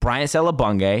 Bryant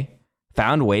Selabunge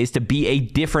found ways to be a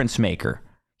difference maker.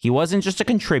 He wasn't just a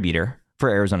contributor for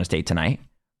Arizona State tonight,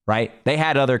 right? They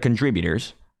had other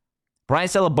contributors. Bryant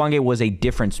Selabunge was a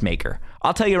difference maker.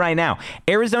 I'll tell you right now,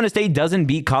 Arizona State doesn't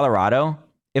beat Colorado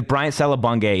if Bryant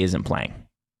Selabunge isn't playing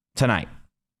tonight.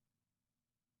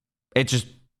 It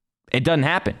doesn't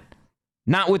happen.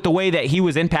 Not with the way that he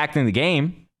was impacting the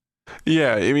game.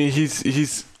 Yeah, I mean,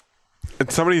 he's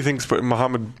somebody thinks, but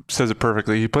Muhammad says it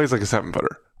perfectly. He plays like a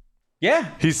 7-footer.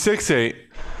 Yeah. He's 6'8",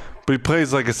 but he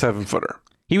plays like a 7-footer.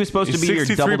 He was supposed to be your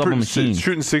double-double machine.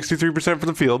 Shooting 63% from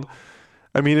the field.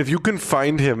 I mean, if you can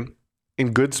find him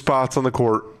in good spots on the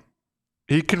court,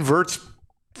 he converts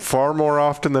far more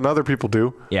often than other people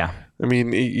do. Yeah. I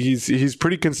mean, he's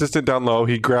pretty consistent down low.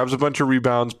 He grabs a bunch of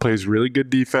rebounds, plays really good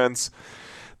defense.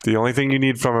 The only thing you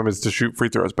need from him is to shoot free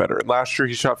throws better. And last year,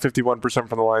 he shot 51%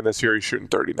 from the line. This year, he's shooting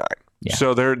 39%. Yeah.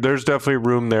 So there's definitely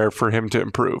room there for him to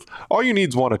improve. All you need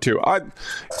is 1 or 2.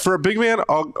 For a big man,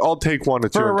 I'll take 1 or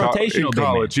 2 for a rotational in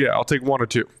college. Yeah, I'll take 1 or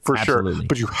 2 for Absolutely. Sure.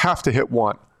 But you have to hit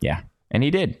 1. Yeah, and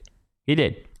he did. He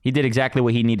did exactly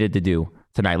what he needed to do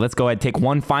tonight. Let's go ahead and take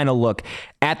one final look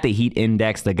at the Heat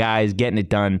Index. The guys getting it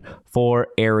done for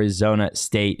Arizona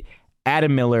State.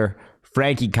 Adam Miller,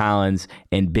 Frankie Collins,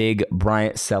 and big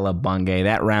Bryant Selabunge.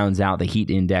 That rounds out the heat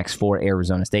index for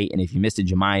Arizona State. And if you missed it,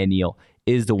 Jemiah Neal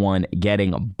is the one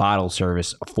getting bottle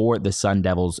service for the Sun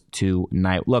Devils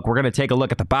tonight. Look, we're going to take a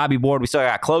look at the Bobby board. We still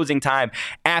got closing time,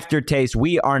 aftertaste.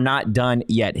 We are not done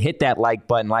yet. Hit that like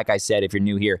button. Like I said, if you're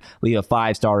new here, leave a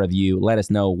 5-star review. Let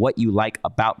us know what you like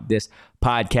about this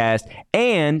podcast.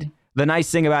 And the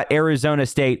nice thing about Arizona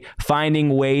State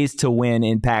finding ways to win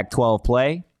in Pac-12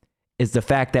 play is the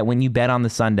fact that when you bet on the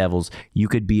Sun Devils, you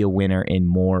could be a winner in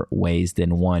more ways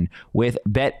than one with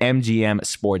BetMGM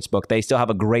Sportsbook. They still have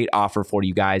a great offer for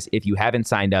you guys. If you haven't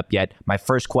signed up yet, my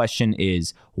first question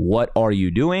is, what are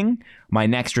you doing? My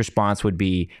next response would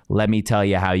be, let me tell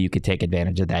you how you could take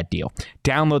advantage of that deal.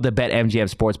 Download the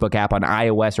BetMGM Sportsbook app on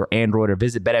iOS or Android, or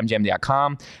visit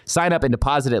BetMGM.com. Sign up and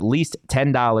deposit at least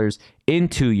 $10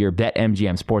 into your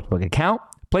BetMGM Sportsbook account.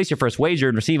 Place your first wager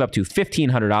and receive up to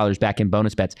 $1,500 back in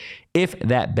bonus bets if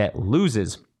that bet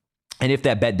loses. And if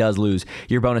that bet does lose,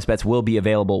 your bonus bets will be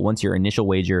available once your initial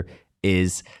wager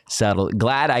is settled.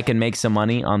 Glad I can make some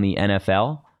money on the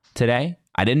NFL today.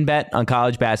 I didn't bet on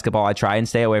college basketball. I try and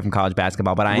stay away from college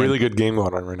basketball, but really good game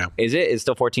going on right now. Is it? It's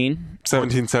still 14?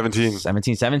 17-17.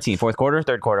 17-17. Fourth quarter,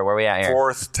 third quarter. Where are we at here?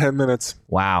 Fourth, 10 minutes.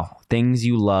 Wow. Things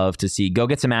you love to see. Go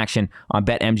get some action on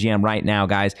BetMGM right now,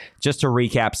 guys. Just to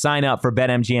recap, sign up for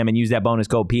BetMGM and use that bonus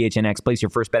code PHNX. Place your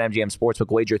first BetMGM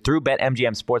Sportsbook wager through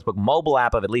BetMGM Sportsbook mobile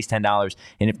app of at least $10.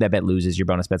 And if that bet loses, your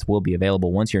bonus bets will be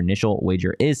available once your initial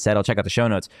wager is settled. Check out the show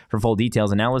notes for full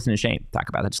details. And now listen to Shane talk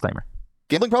about the disclaimer.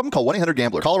 Gambling problem? Call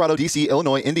 1-800-GAMBLER. Colorado, D.C.,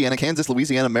 Illinois, Indiana, Kansas,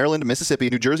 Louisiana, Maryland, Mississippi,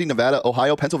 New Jersey, Nevada,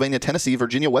 Ohio, Pennsylvania, Tennessee,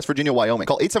 Virginia, West Virginia, Wyoming.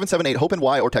 Call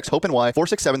 877-8-HOPE-NY or text HOPE-NY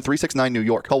 467-369 New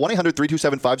York. Call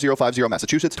 1-800-327-5050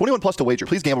 Massachusetts. 21 plus to wager.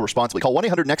 Please gamble responsibly. Call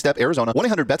 1-800-NEXT-STEP Arizona.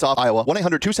 1-800-BETS-OFF Iowa.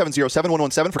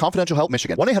 1-800-270-7117 for confidential help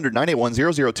Michigan.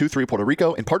 1-800-981-0023 Puerto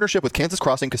Rico in partnership with Kansas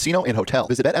Crossing Casino and Hotel.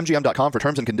 Visit BetMGM.com for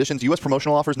terms and conditions. U.S.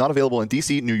 promotional offers not available in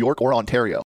D.C., New York, or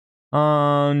Ontario.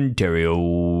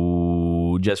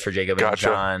 Just for Jacob and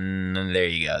John. There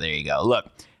you go. Look,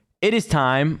 it is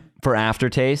time for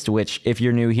Aftertaste, which, if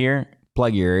you're new here,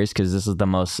 plug your ears, because this is the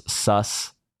most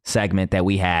sus segment that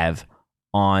we have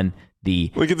on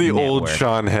the Look at the network. old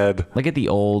Sean head. Look at the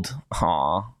old.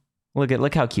 Aw.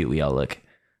 Look how cute we all look.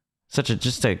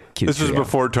 Just a cute. This was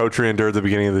before Totri endured the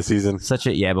beginning of the season.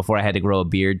 Before I had to grow a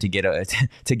beard to get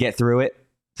through it.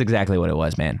 It's exactly what it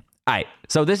was, man. All right,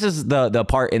 so this is the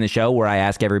part in the show where I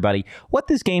ask everybody what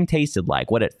this game tasted like,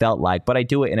 what it felt like, but I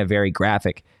do it in a very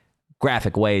graphic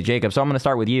way. Jacob, so I'm going to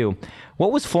start with you.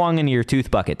 What was flung into your tooth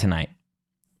bucket tonight?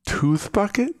 Tooth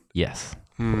bucket? Yes.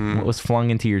 What was flung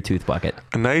into your tooth bucket?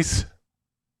 A nice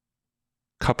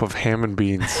cup of ham and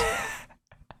beans.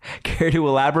 Care to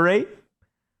elaborate?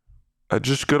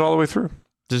 Just good all the way through.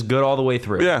 Just good all the way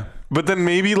through. Yeah. But then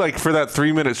maybe like for that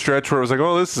 3-minute stretch where it was like,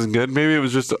 oh, this isn't good. Maybe it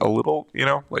was just a little,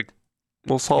 like a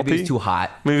little salty. Maybe it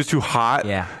was too hot.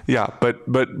 Yeah. Yeah.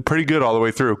 But pretty good all the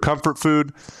way through. Comfort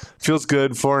food. Feels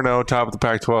good. 4-0, top of the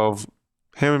Pac-12.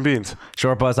 Ham and beans.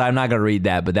 Short bus. I'm not going to read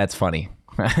that, but that's funny.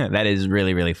 That is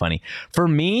really, really funny. For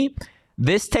me,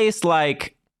 this tastes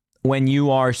like when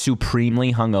you are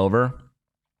supremely hungover.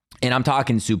 And I'm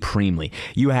talking supremely.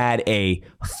 You had a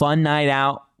fun night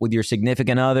out with your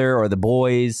significant other or the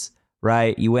boys,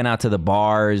 right? You went out to the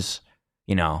bars,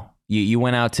 you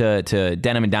went out to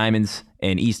Denim and Diamonds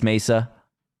in East Mesa,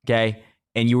 okay?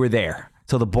 And you were there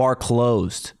till the bar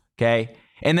closed, okay?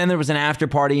 And then there was an after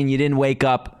party and you didn't wake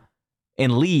up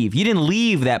and leave. You didn't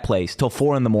leave that place till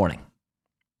 4 a.m,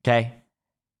 okay?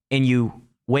 And you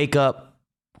wake up,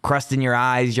 crust in your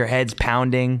eyes, your head's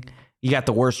pounding. You got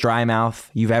the worst dry mouth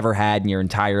you've ever had in your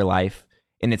entire life.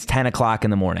 And it's 10 o'clock in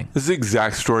the morning. This is the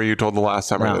exact story you told the last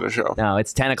time I did a show. No,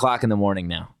 it's 10 o'clock in the morning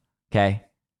now. Okay?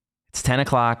 It's 10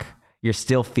 o'clock. You're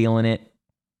still feeling it.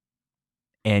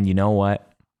 And you know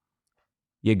what?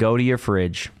 You go to your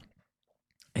fridge.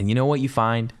 And you know what you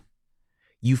find?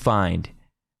 You find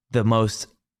the most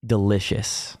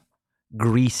delicious,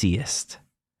 greasiest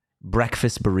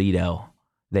breakfast burrito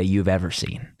that you've ever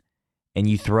seen. And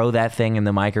you throw that thing in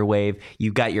the microwave.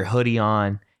 You've got your hoodie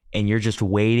on. And you're just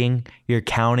waiting, you're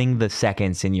counting the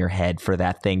seconds in your head for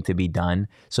that thing to be done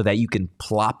so that you can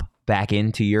plop back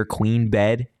into your queen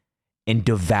bed and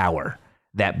devour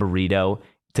that burrito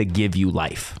to give you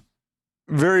life.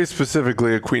 Very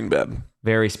specifically a queen bed.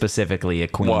 Very specifically a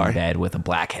queen bed with a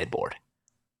black headboard.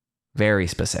 Very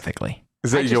specifically.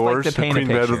 Is that yours? Like a queen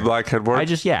bed with a black headboard? I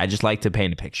just like to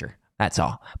paint a picture. That's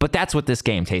all. But that's what this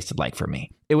game tasted like for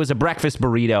me. It was a breakfast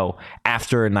burrito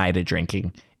after a night of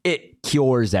drinking. It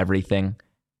cures everything.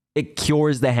 It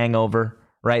cures the hangover,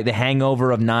 right? The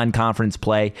hangover of non-conference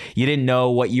play. You didn't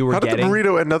know what you were getting. How did the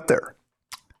burrito end up there?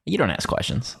 You don't ask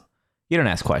questions. You don't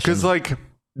ask questions. Because, like,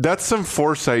 that's some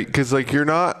foresight. Because, like, you're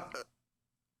not...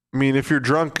 I mean, if you're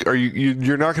drunk,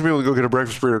 you're not going to be able to go get a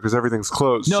breakfast burrito because everything's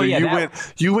closed. No, so yeah,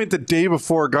 you went the day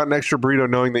before, got an extra burrito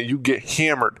knowing that you get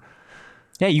hammered.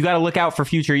 Yeah, you got to look out for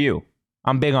future you.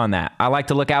 I'm big on that. I like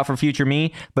to look out for future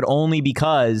me, but only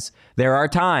because there are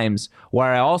times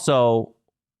where I also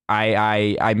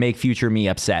I make future me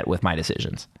upset with my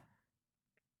decisions.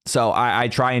 So I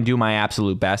try and do my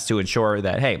absolute best to ensure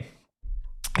that, hey,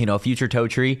 you know, future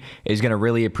Totri is going to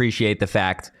really appreciate the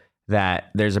fact that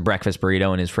there's a breakfast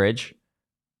burrito in his fridge,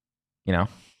 you know,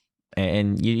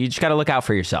 and you just got to look out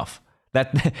for yourself.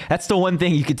 That's the one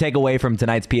thing you could take away from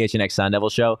tonight's PHNX Sun Devil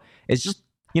show is just,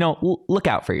 you know, look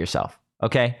out for yourself.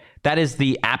 Okay. That is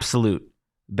the absolute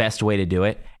best way to do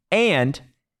it. And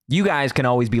you guys can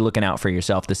always be looking out for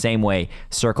yourself the same way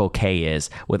Circle K is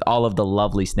with all of the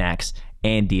lovely snacks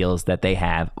and deals that they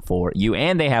have for you.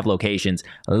 And they have locations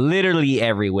literally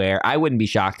everywhere. I wouldn't be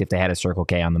shocked if they had a Circle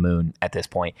K on the moon at this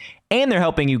point. And they're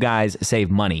helping you guys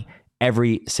save money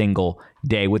every single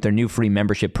day with their new free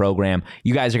membership program.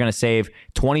 You guys are going to save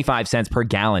 25 cents per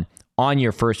gallon on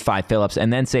your first 5 fill-ups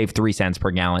and then save 3 cents per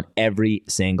gallon every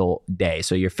single day.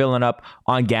 So you're filling up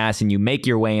on gas and you make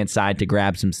your way inside to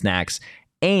grab some snacks.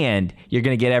 And you're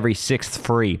going to get every 6th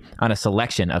free on a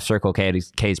selection of Circle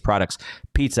K's products.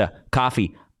 Pizza,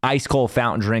 coffee, ice cold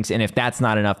fountain drinks. And if that's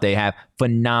not enough, they have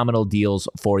phenomenal deals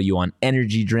for you on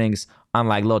energy drinks, on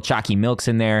like little chalky milks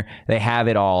in there. They have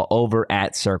it all over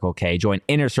at Circle K. Join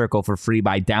Inner Circle for free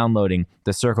by downloading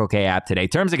the Circle K app today.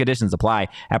 Terms and conditions apply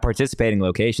at participating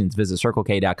locations. Visit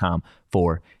CircleK.com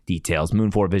for details.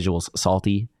 Moon 4 Visuals,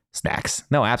 salty snacks.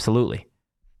 No, absolutely.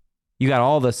 You got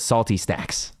all the salty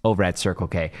snacks over at Circle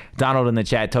K. Donald in the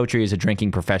chat, Totri is a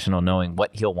drinking professional knowing what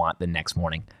he'll want the next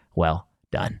morning. Well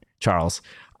done. Charles,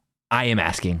 I am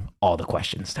asking all the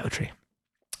questions, Totri.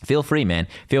 Feel free, man.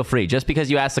 Feel free. Just because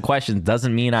you ask the questions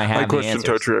doesn't mean I have the answers. I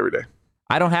question Totri every day.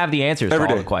 I don't have the answers to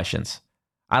all the questions.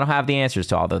 I don't have the answers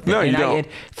to all the things. No, you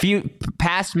don't.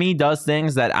 Past me does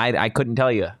things that I couldn't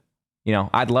tell you. You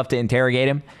know, I'd love to interrogate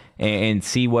him and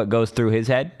see what goes through his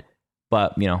head.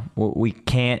 But, you know, we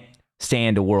can't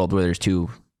stand a world where there's 2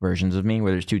 versions of me,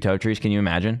 where there's 2 Totris. Can you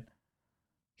imagine?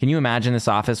 Can you imagine this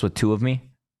office with 2 of me?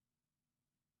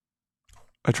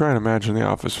 I try and imagine the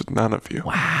office with none of you.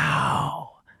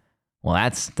 Wow. Well,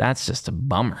 that's just a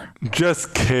bummer.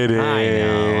 Just kidding.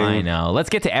 I know.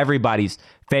 Let's get to everybody's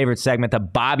favorite segment, the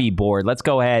Bobby Board. Let's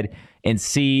go ahead and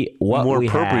see what more we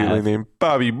have. More appropriately named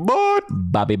Bobby Board.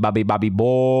 Bobby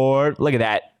Board. Look at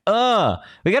that.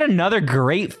 We got another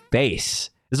great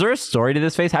face. Is there a story to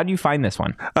this face? How do you find this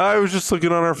one? I was just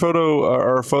looking on our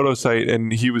photo site,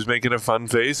 and he was making a fun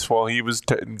face while he was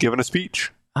giving a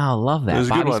speech. Oh, love that.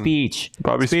 Bobby speech.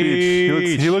 Bobby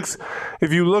speech. He looks,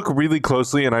 if you look really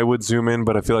closely, and I would zoom in,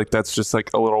 but I feel like that's just like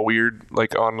a little weird,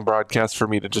 like on the broadcast for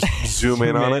me to just zoom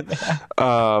in on it.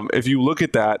 If you look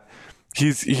at that,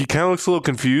 he kind of looks a little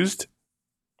confused.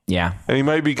 Yeah. And he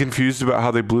might be confused about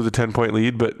how they blew the 10-point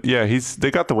lead, but yeah,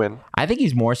 they got the win. I think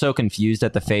he's more so confused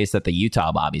at the face that the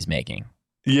Utah Bobby's making.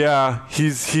 Yeah,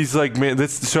 he's like, man,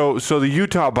 this so the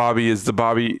Utah Bobby is the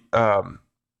Bobby the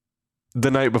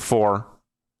night before.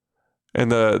 And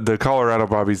the Colorado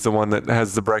Bobby's the one that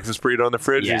has the breakfast burrito in the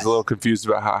fridge. Yes. He's a little confused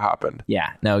about how it happened.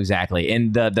 Yeah, no, exactly.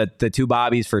 And the 2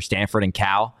 Bobbies for Stanford and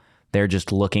Cal, they're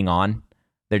just looking on.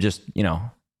 They're just, you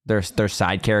know, they're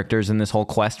side characters in this whole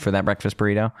quest for that breakfast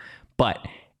burrito. But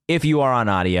if you are on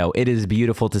audio, it is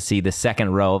beautiful to see the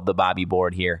second row of the Bobby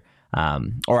board here.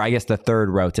 Or I guess the third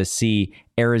row, to see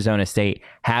Arizona State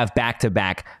have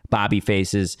back-to-back Bobby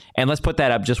faces. And let's put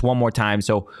that up just one more time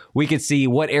so we can see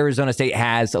what Arizona State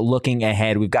has looking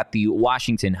ahead. We've got the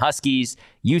Washington Huskies,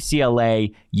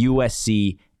 UCLA,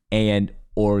 USC, and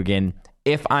Oregon.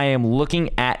 If I am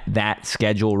looking at that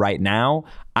schedule right now,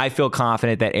 I feel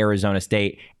confident that Arizona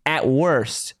State, at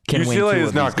worst, can win 2 of these games. UCLA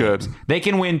is not good. They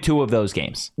can win 2 of those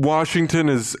games. Washington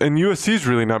is, and USC's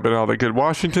really not been all that good.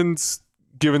 Washington's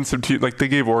given some like they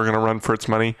gave Oregon a run for its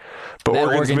money, but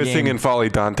Oregon's missing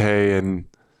N'Faly Dante, and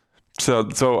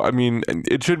so I mean,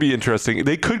 it should be interesting.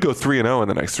 They could go 3-0 in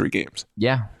the next 3 games.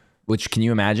 Yeah, which, can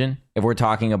you imagine if we're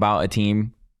talking about a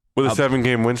team with a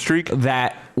 7-game win streak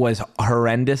that was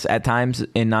horrendous at times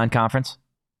in non-conference?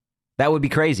 That would be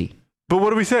crazy. But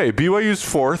what do we say? BYU's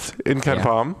 4th in Ken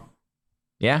Palm.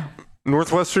 Yeah.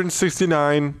 Northwestern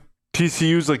 69.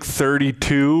 TCU's like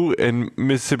 32 and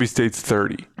Mississippi State's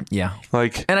 30. Yeah.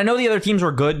 And I know the other teams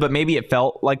were good, but maybe it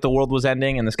felt like the world was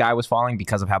ending and the sky was falling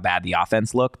because of how bad the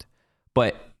offense looked.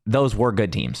 But those were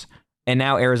good teams. And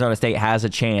now Arizona State has a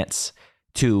chance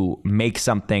to make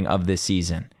something of this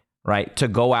season, right? To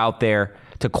go out there,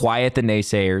 to quiet the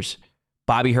naysayers.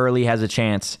 Bobby Hurley has a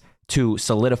chance to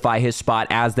solidify his spot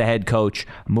as the head coach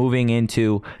moving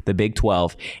into the Big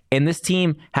 12. And this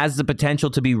team has the potential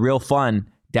to be real fun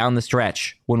down the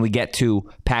stretch when we get to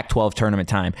Pac-12 tournament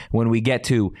time, when we get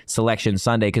to Selection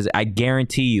Sunday, because I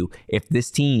guarantee you, if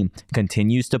this team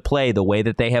continues to play the way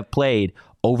that they have played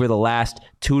over the last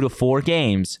 2 to 4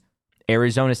 games,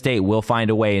 Arizona State will find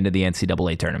a way into the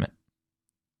NCAA tournament.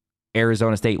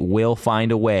 Arizona State will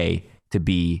find a way to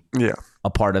be a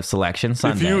part of Selection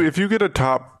Sunday. If you get a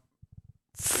top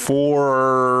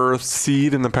 4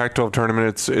 seed in the Pac-12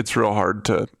 tournament, it's real hard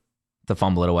to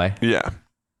fumble it away. Yeah.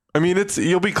 I mean,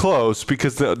 you'll be close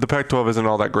because the Pac-12 isn't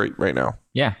all that great right now.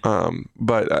 Yeah.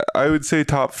 But I would say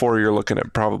top 4, you're looking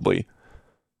at probably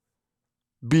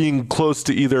being close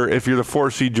to either. If you're the 4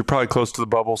 seed, you're probably close to the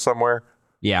bubble somewhere.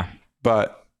 Yeah.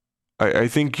 But I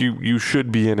think you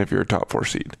should be in if you're a top 4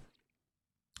 seed.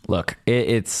 Look,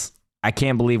 I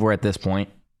can't believe we're at this point,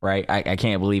 right? I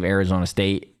can't believe Arizona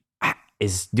State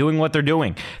is doing what they're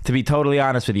doing. To be totally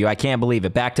honest with you, I can't believe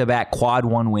it. Back-to-back quad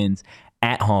 1 wins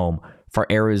at home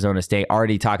for Arizona State.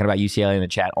 Already talking about UCLA in the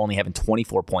chat, only having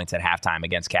 24 points at halftime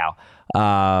against Cal.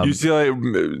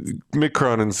 UCLA, Mick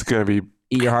Cronin's going to be...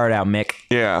 Eat your heart out, Mick.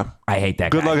 Yeah. I hate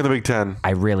that guy. Good guy. luck in the Big Ten.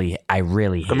 I really hate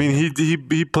him. I mean,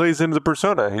 he plays into the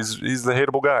persona. He's the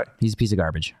hateable guy. He's a piece of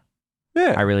garbage.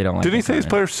 Yeah. I really don't like him. Didn't he say his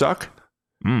players suck?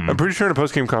 I'm pretty sure in a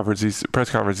post-game press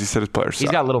conference, he said his players suck.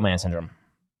 He's got little man syndrome.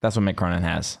 That's what Mick Cronin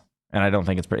has. And I don't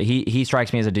think it's pretty. He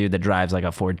strikes me as a dude that drives like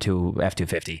a Ford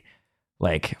F-250,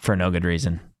 like for no good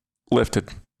reason.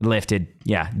 Lifted.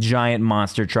 Yeah. Giant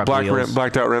monster truck wheels.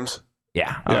 Blacked out rims.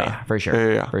 Yeah. Oh, yeah. For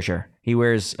sure. Yeah. For sure. He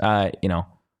wears,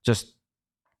 just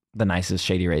the nicest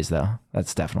Shady Rays, though.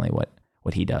 That's definitely what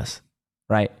he does.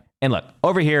 Right? And look,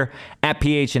 over here at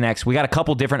PHNX, we got a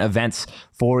couple different events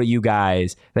for you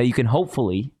guys that you can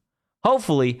hopefully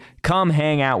come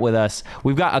hang out with us.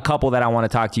 We've got a couple that I want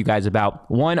to talk to you guys about.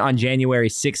 One on January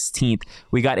 16th,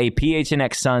 we got a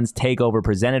PHNX Suns takeover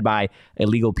presented by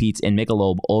Illegal Pete's and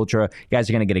Michelob Ultra. You guys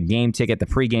are going to get a game ticket. The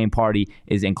pregame party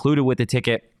is included with the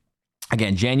ticket.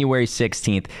 Again, January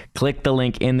 16th, click the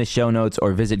link in the show notes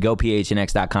or visit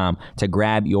gophnx.com to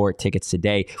grab your tickets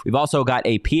today. We've also got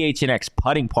a PHNX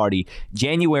putting party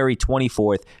January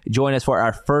 24th. Join us for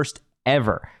our first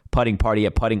ever putting party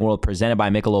at Putting World presented by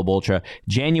Michelob Ultra,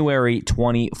 January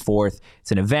 24th.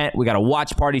 It's an event. We got a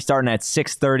watch party starting at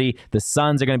 6:30. The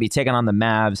Suns are going to be taking on the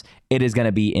Mavs. It is going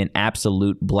to be an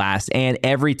absolute blast. And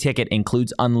every ticket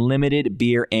includes unlimited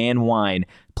beer and wine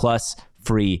plus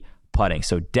free putting.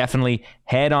 So definitely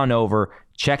head on over,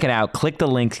 check it out, click the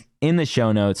link in the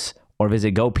show notes or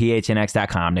visit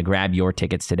gophnx.com to grab your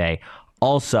tickets today.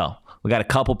 Also, we got a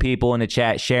couple people in the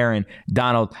chat, Sharon,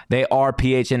 Donald, they are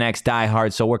PHNX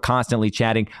diehards, so we're constantly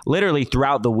chatting literally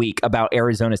throughout the week about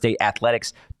Arizona State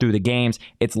athletics through the games.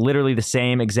 It's literally the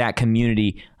same exact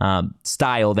community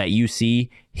style that you see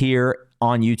here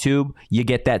on YouTube. You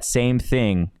get that same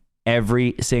thing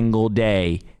every single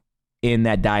day in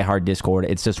that diehard Discord.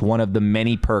 It's just one of the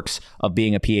many perks of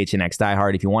being a PHNX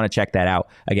diehard. If you want to check that out,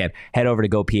 again, head over to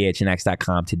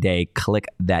gophnx.com today, click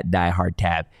that diehard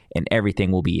tab, and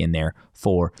everything will be in there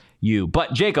for you.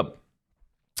 But Jacob,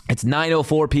 it's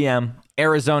 9:04 p.m.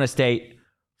 Arizona State,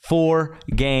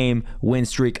 4-game win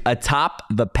streak atop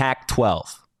the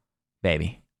Pac-12,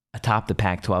 baby. Atop the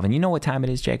Pac-12. And you know what time it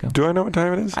is, Jacob? Do I know what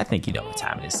time it is? I think you know what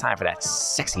time it is. Time for that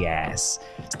sexy ass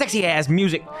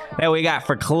music that we got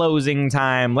for closing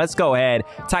time. Let's go ahead,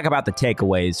 talk about the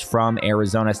takeaways from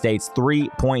Arizona State's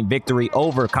 3-point victory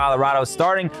over Colorado,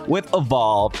 starting with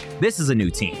Evolve. This is a new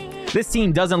team. This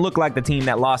team doesn't look like the team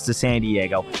that lost to San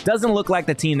Diego. Doesn't look like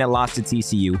the team that lost to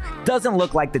TCU. Doesn't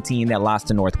look like the team that lost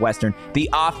to Northwestern. The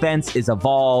offense is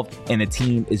evolved, and the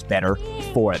team is better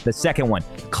for it. The second one,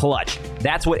 clutch.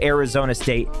 That's what Arizona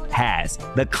State has.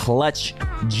 The clutch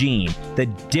gene. The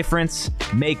difference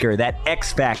maker. That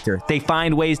X factor. They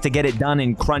find ways to get it done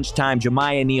in crunch time.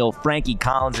 Jemiah Neal, Frankie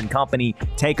Collins and company,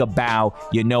 take a bow.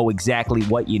 You know exactly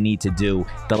what you need to do.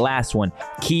 The last one,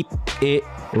 keep it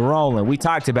rolling. We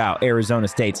talked about Arizona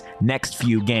State's next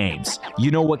few games. You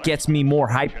know what gets me more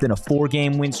hyped than a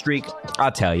 4-game win streak?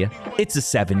 I'll tell you, it's a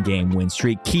 7-game win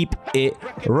streak. Keep it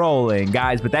rolling,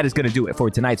 guys. But that is going to do it for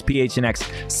tonight's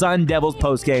PHNX Sun Devils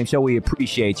postgame show. We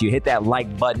appreciate you. Hit that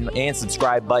like button and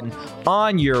subscribe button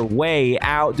on your way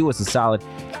out. Do us a solid.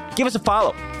 Give us a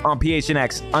follow on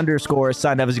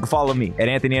PHNX_Sun Devils. You can follow me at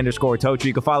Anthony_Totri.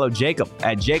 You can follow Jacob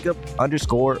at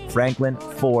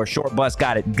Jacob_Franklin4. Short Bus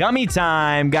got it. Gummy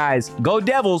time, guys. Go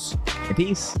Devils. And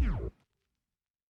peace.